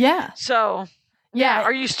 right? Yeah. So,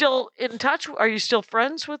 are you still in touch? Are you still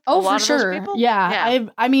friends with a lot of those people? Yeah.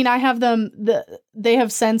 I have them. They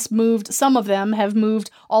have since moved. Some of them have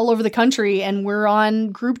moved all over the country, and we're on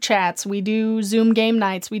group chats. We do Zoom game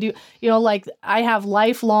nights. We do, I have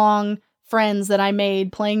lifelong friends that I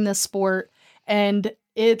made playing this sport, and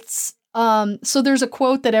it's. So there's a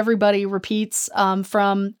quote that everybody repeats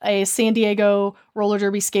from a San Diego roller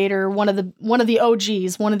derby skater, one of the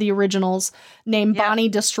OGs, one of the originals, named Bonnie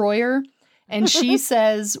Destroyer, and she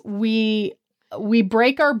says, "We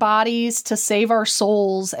break our bodies to save our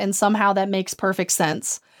souls, and somehow that makes perfect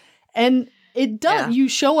sense." And it does. Yeah. You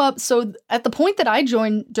show up. So at the point that I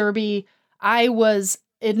joined Derby, I was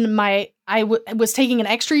was taking an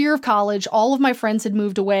extra year of college. All of my friends had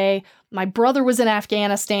moved away. My brother was in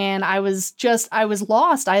Afghanistan. I was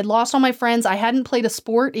lost. I had lost all my friends. I hadn't played a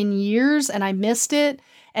sport in years and I missed it.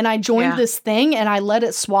 And I joined this thing and I let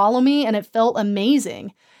it swallow me and it felt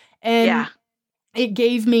amazing. And it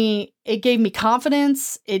gave me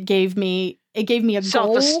confidence. It gave me a goal.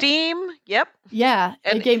 Self-esteem. Yep. Yeah.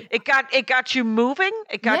 And it got you moving.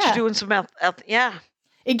 It got you doing some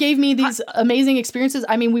It gave me these amazing experiences.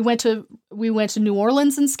 I mean, we went to New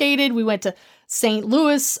Orleans and skated. We went to St.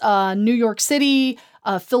 Louis, New York City,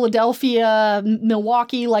 Philadelphia,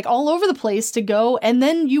 Milwaukee, like all over the place to go. And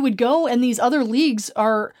then you would go and these other leagues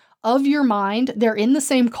are of your mind. They're in the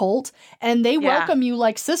same cult and they welcome you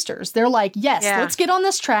like sisters. They're like, yes, let's get on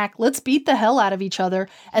this track. Let's beat the hell out of each other.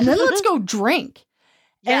 And then let's go drink.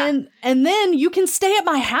 Yeah. And then you can stay at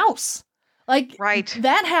my house. Like,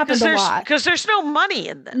 that happened a lot. Because there's no money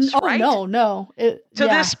in this, right? Oh, no.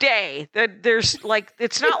 This day, there's like,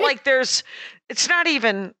 it's not like it's not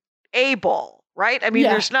even able, right? I mean,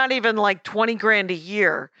 there's not even like $20,000 a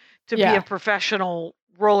year to be a professional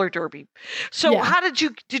roller derby. So how did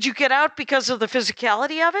you get out because of the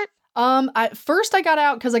physicality of it? First I got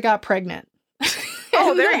out because I got pregnant.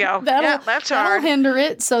 Oh, there you go. That's hard. That'll hinder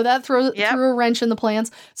it. So that threw a wrench in the plans.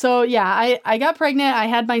 So I got pregnant. I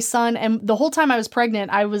had my son, and the whole time I was pregnant,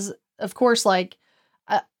 I was, of course, like,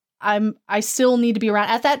 I still need to be around.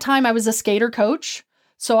 At that time, I was a skater coach,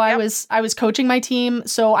 so I was coaching my team.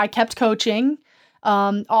 So I kept coaching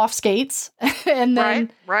off skates, and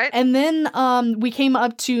then and then we came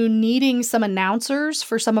up to needing some announcers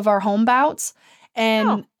for some of our home bouts,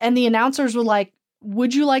 and the announcers were like,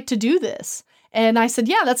 "Would you like to do this?" And I said,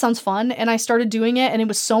 yeah, that sounds fun. And I started doing it, and it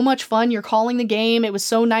was so much fun. You're calling the game. It was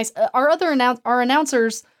so nice. Our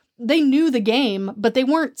announcers, they knew the game, but they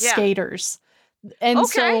weren't skaters. And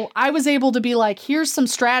so I was able to be like, here's some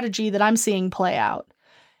strategy that I'm seeing play out.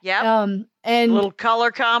 Yeah. And a little color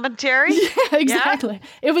commentary. Yeah, exactly.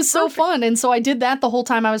 Yeah. It was so fun. And so I did that the whole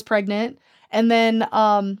time I was pregnant. And then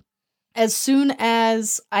as soon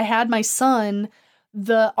as I had my son,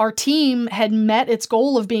 our team had met its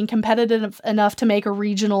goal of being competitive enough to make a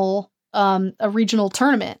regional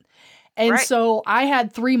tournament. And so I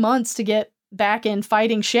had 3 months to get back in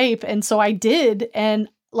fighting shape. And so I did. And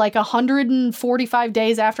like 145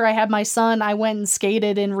 days after I had my son, I went and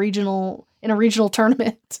skated in a regional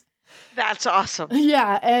tournament. That's awesome.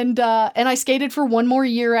 Yeah. And I skated for one more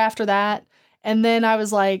year after that. And then I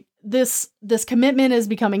was like, this commitment is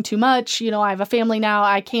becoming too much. I have a family now.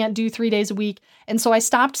 I can't do 3 days a week. And so I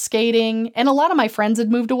stopped skating, and a lot of my friends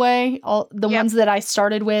had moved away, all the ones that I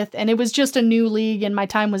started with. And it was just a new league, and my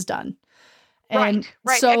time was done. And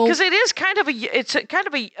right. So, because it is kind of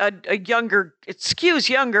a younger, it skews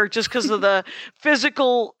younger just because of the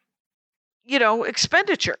physical,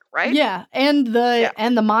 expenditure, right? Yeah. And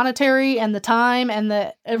the monetary and the time and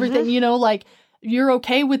the everything, like you're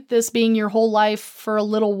okay with this being your whole life for a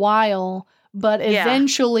little while, but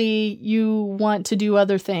eventually you want to do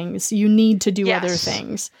other things. You need to do other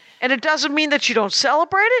things. And it doesn't mean that you don't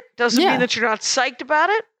celebrate it. Doesn't mean that you're not psyched about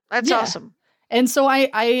it. That's awesome. And so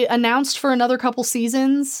I announced for another couple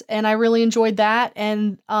seasons, and I really enjoyed that.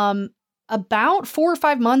 And about 4 or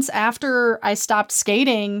 5 months after I stopped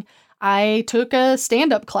skating, I took a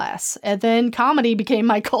stand-up class, and then comedy became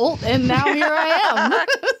my cult, and now here I am.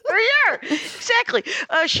 There you are. Exactly.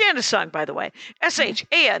 Shanda's song, by the way.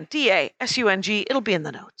 SHANDASUNG. It'll be in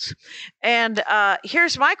the notes. And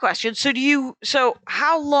here's my question. So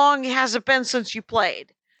how long has it been since you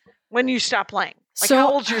played? When you stopped playing?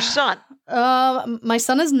 How old's your son? My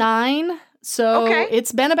son is 9. So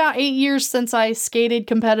it's been about 8 years since I skated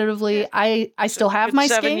competitively. I still have my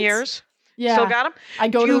 7 skates. years. Yeah. Still got them? I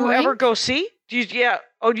go to the rink. Do you ever go see? Do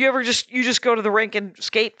you ever just go to the rink and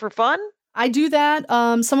skate for fun? I do that.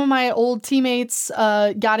 Some of my old teammates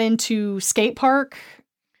got into skate park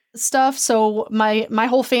stuff. So my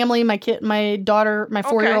whole family, my daughter, my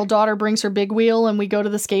 4-year-old daughter brings her big wheel, and we go to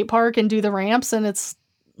the skate park and do the ramps, and it's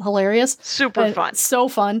hilarious. Super fun. So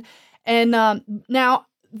fun. And now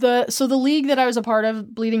the league that I was a part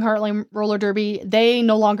of, Bleeding Heartland Roller Derby, they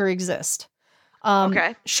no longer exist.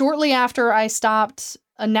 Shortly after I stopped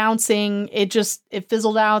announcing, it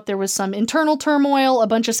fizzled out. There was some internal turmoil. A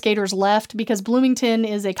bunch of skaters left because Bloomington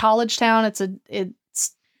is a college town. It's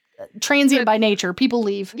transient by nature. People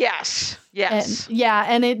leave. Yes.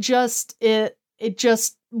 And it just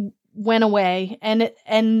went away, and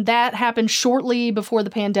that happened shortly before the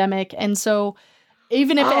pandemic. And so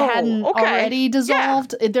even if it hadn't already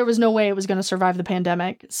dissolved, there was no way it was going to survive the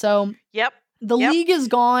pandemic. So the league is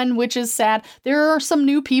gone, which is sad. There are some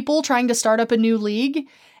new people trying to start up a new league.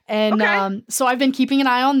 And so I've been keeping an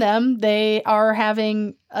eye on them. They are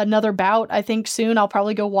having another bout, I think, soon. I'll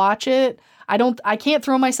probably go watch it. I can't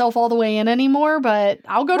throw myself all the way in anymore, but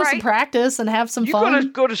I'll go to some practice and have some fun. You're going to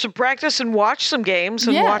go to some practice and watch some games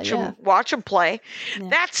and watch them play. Yeah.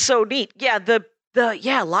 That's so neat. Yeah, the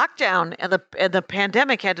lockdown and the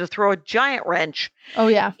pandemic had to throw a giant wrench.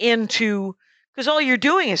 Into, because all you're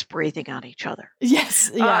doing is breathing on each other.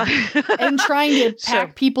 Yes, yeah, and trying to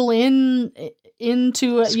pack people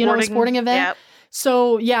into a sporting event. Yep.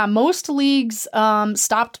 So most leagues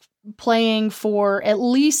stopped playing for at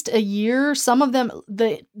least a year. Some of them,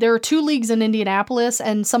 there are 2 leagues in Indianapolis,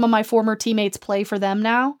 and some of my former teammates play for them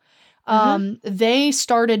now. They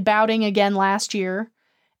started bouting again last year.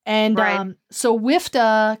 And so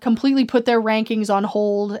WIFTA completely put their rankings on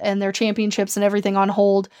hold and their championships and everything on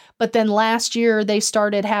hold. But then last year they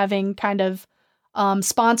started having kind of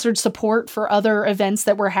sponsored support for other events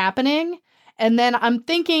that were happening. And then I'm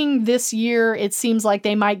thinking this year, it seems like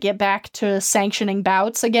they might get back to sanctioning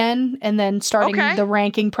bouts again, and then starting the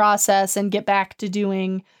ranking process and get back to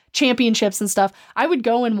doing championships and stuff. I would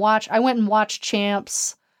go and watch. I went and watched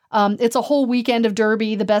champs. It's a whole weekend of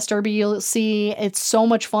derby, the best derby you'll see. It's so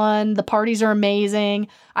much fun. The parties are amazing.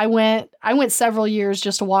 I went several years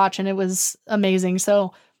just to watch, and it was amazing.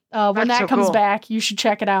 So when that comes back, you should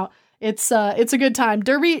check it out. It's a good time.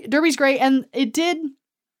 Derby's great, and it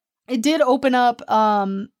did open up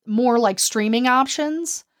more like streaming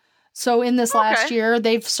options. So in this last year,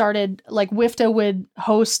 they've started, like, WIFTA would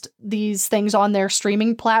host these things on their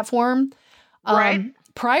streaming platform.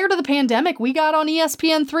 Prior to the pandemic, we got on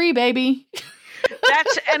ESPN3, baby.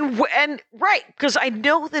 That's and right, because I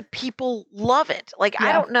know that people love it. Like,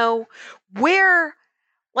 I don't know where,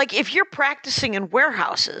 like, if you're practicing in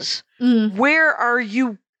warehouses, Mm. where are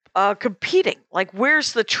you competing? Like,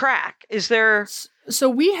 where's the track? Is there? So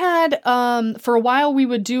we had, for a while, we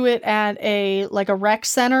would do it at a rec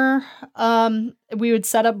center. We would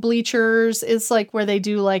set up bleachers. It's like where they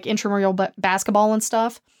do like intramural basketball and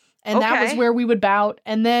stuff. And that was where we would bout.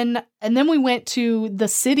 And then we went to the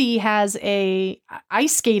city has a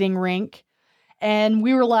ice skating rink. And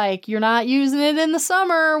we were like, you're not using it in the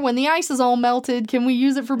summer when the ice is all melted. Can we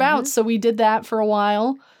use it for bouts? Mm-hmm. So we did that for a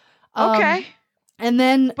while. And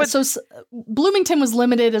then, Bloomington was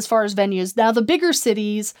limited as far as venues. Now, the bigger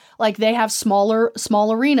cities, like, they have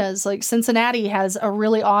small arenas. Like, Cincinnati has a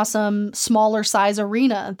really awesome, smaller size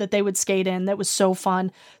arena that they would skate in that was so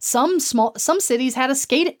fun. Some cities had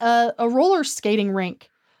a roller skating rink.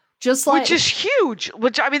 Just like, which is huge.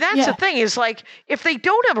 Which, I mean, that's the thing is, like, if they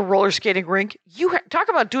don't have a roller skating rink, you talk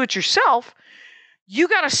about do it yourself. You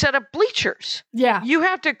got to set up bleachers. Yeah. You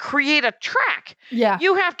have to create a track. Yeah.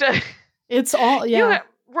 You have to. It's all, yeah.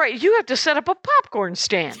 You have to set up a popcorn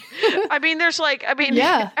stand. I mean, there's like,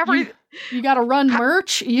 you got to run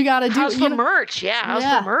merch. You got to do How's the merch. Yeah. How's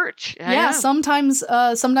the merch? Yeah. Sometimes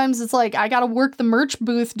it's like, I got to work the merch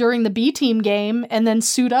booth during the B team game and then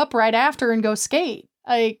suit up right after and go skate.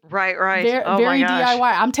 Like, right. Very DIY.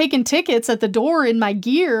 I'm taking tickets at the door in my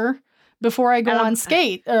gear before I go out and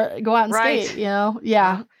skate. Skate, you know?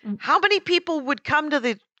 Yeah. How many people would come to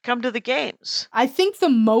the games? I think the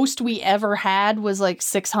most we ever had was like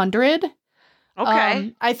 600.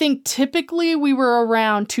 Okay. I think typically we were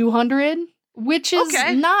around 200, which is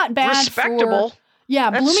not bad. Respectable.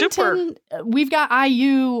 That's Bloomington, super. We've got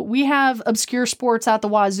IU. We have obscure sports out the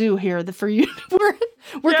wazoo here. For you,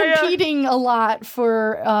 we're competing a lot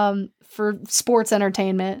for sports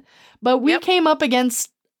entertainment. But we came up against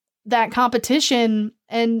that competition,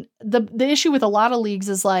 and the issue with a lot of leagues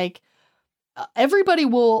is like, everybody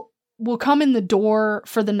will come in the door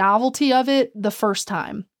for the novelty of it the first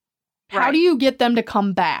time. Right. How do you get them to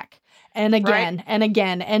come back and again and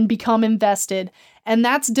again and become invested? And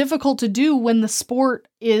that's difficult to do when the sport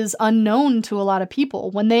is unknown to a lot of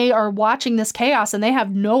people, when they are watching this chaos and they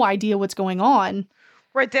have no idea what's going on.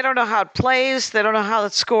 Right. They don't know how it plays. They don't know how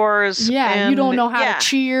it scores. Yeah. You don't know how to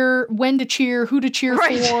cheer, when to cheer, who to cheer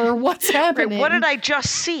for, what's happening. Right. What did I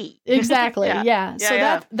just see? Exactly.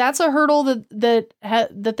 So that's a hurdle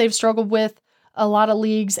that they've struggled with a lot of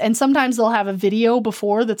leagues. And sometimes they'll have a video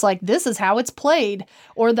before that's like, this is how it's played.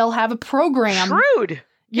 Or they'll have a program. Shrewd.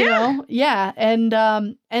 You know? Yeah.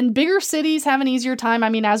 And bigger cities have an easier time. I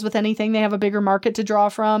mean, as with anything, they have a bigger market to draw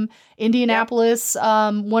from. Indianapolis,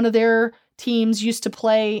 one of their teams used to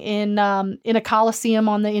play in a coliseum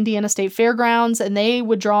on the Indiana State Fairgrounds, and they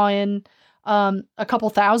would draw in a couple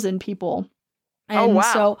thousand people. And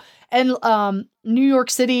New York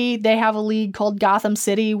City, they have a league called Gotham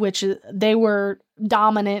City, which they were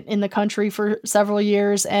dominant in the country for several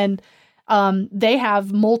years, and they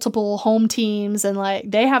have multiple home teams, and like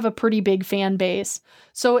they have a pretty big fan base.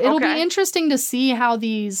 So it'll be interesting to see how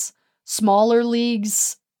these smaller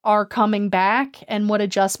leagues are coming back and what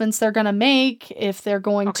adjustments they're going to make, if they're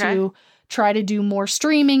going to try to do more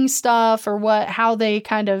streaming stuff, or how they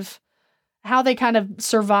kind of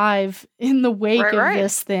survive in the wake of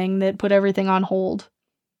this thing that put everything on hold.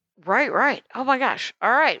 Right. Oh my gosh. All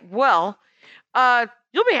right. Well,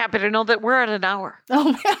 you'll be happy to know that we're at an hour.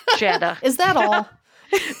 Oh, Shanda. Is that all?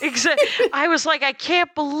 Exactly. I was like, I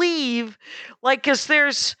can't believe, like, because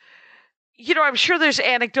there's, I'm sure there's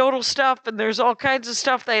anecdotal stuff and there's all kinds of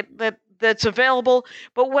stuff that's available.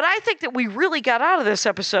 But what I think that we really got out of this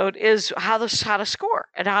episode is how to score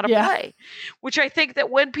and how to play, which I think that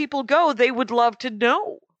when people go, they would love to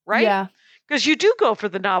know, right? Yeah. Because you do go for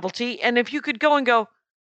the novelty. And if you could go and go,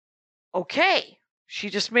 okay, she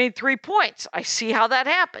just made 3 points. I see how that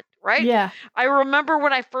happened, right? Yeah. I remember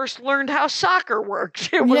when I first learned how soccer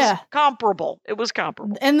worked. It was comparable. It was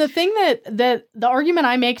comparable. And the thing that the argument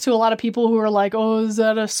I make to a lot of people who are like, oh, is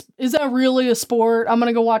that really a sport? I'm going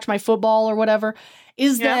to go watch my football or whatever,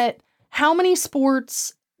 is that how many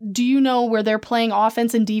sports do you know where they're playing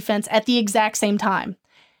offense and defense at the exact same time?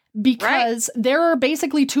 Because there are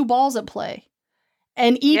basically 2 balls at play.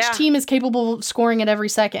 And each team is capable of scoring at every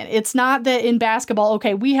second. It's not that in basketball,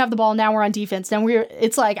 okay, we have the ball, now we're on defense.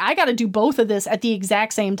 It's like, I got to do both of this at the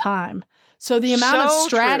exact same time. So the amount of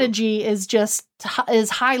strategy is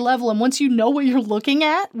high level. And once you know what you're looking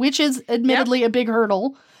at, which is admittedly a big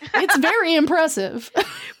hurdle, it's very impressive.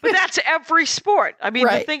 But that's every sport. I mean,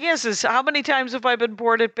 the thing is how many times have I been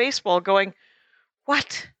bored at baseball going,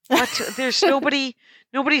 what? There's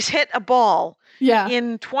nobody's hit a ball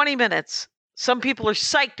in 20 minutes. Some people are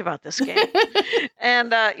psyched about this game.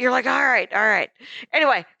 And you're like, all right.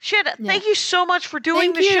 Anyway, Shanda, thank you so much for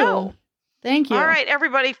doing the show. Thank you. All right,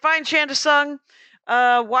 everybody, find Shanda Sung,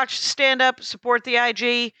 watch stand up, support the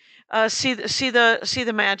IG, see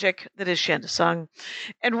the magic that is Shanda Sung.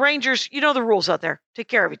 And Rangers, you know the rules out there. Take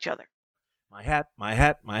care of each other. My hat.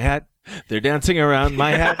 They're dancing around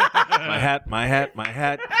my hat. My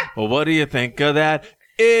hat. Well, what do you think of that?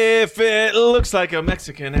 If it looks like a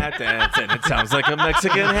Mexican hat dance and it sounds like a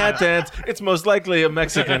Mexican hat dance, it's most likely a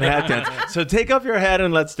Mexican hat dance. So take off your hat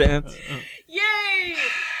and let's dance. Yay!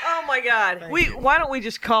 Oh my God. Why don't we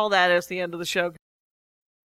just call that as the end of the show?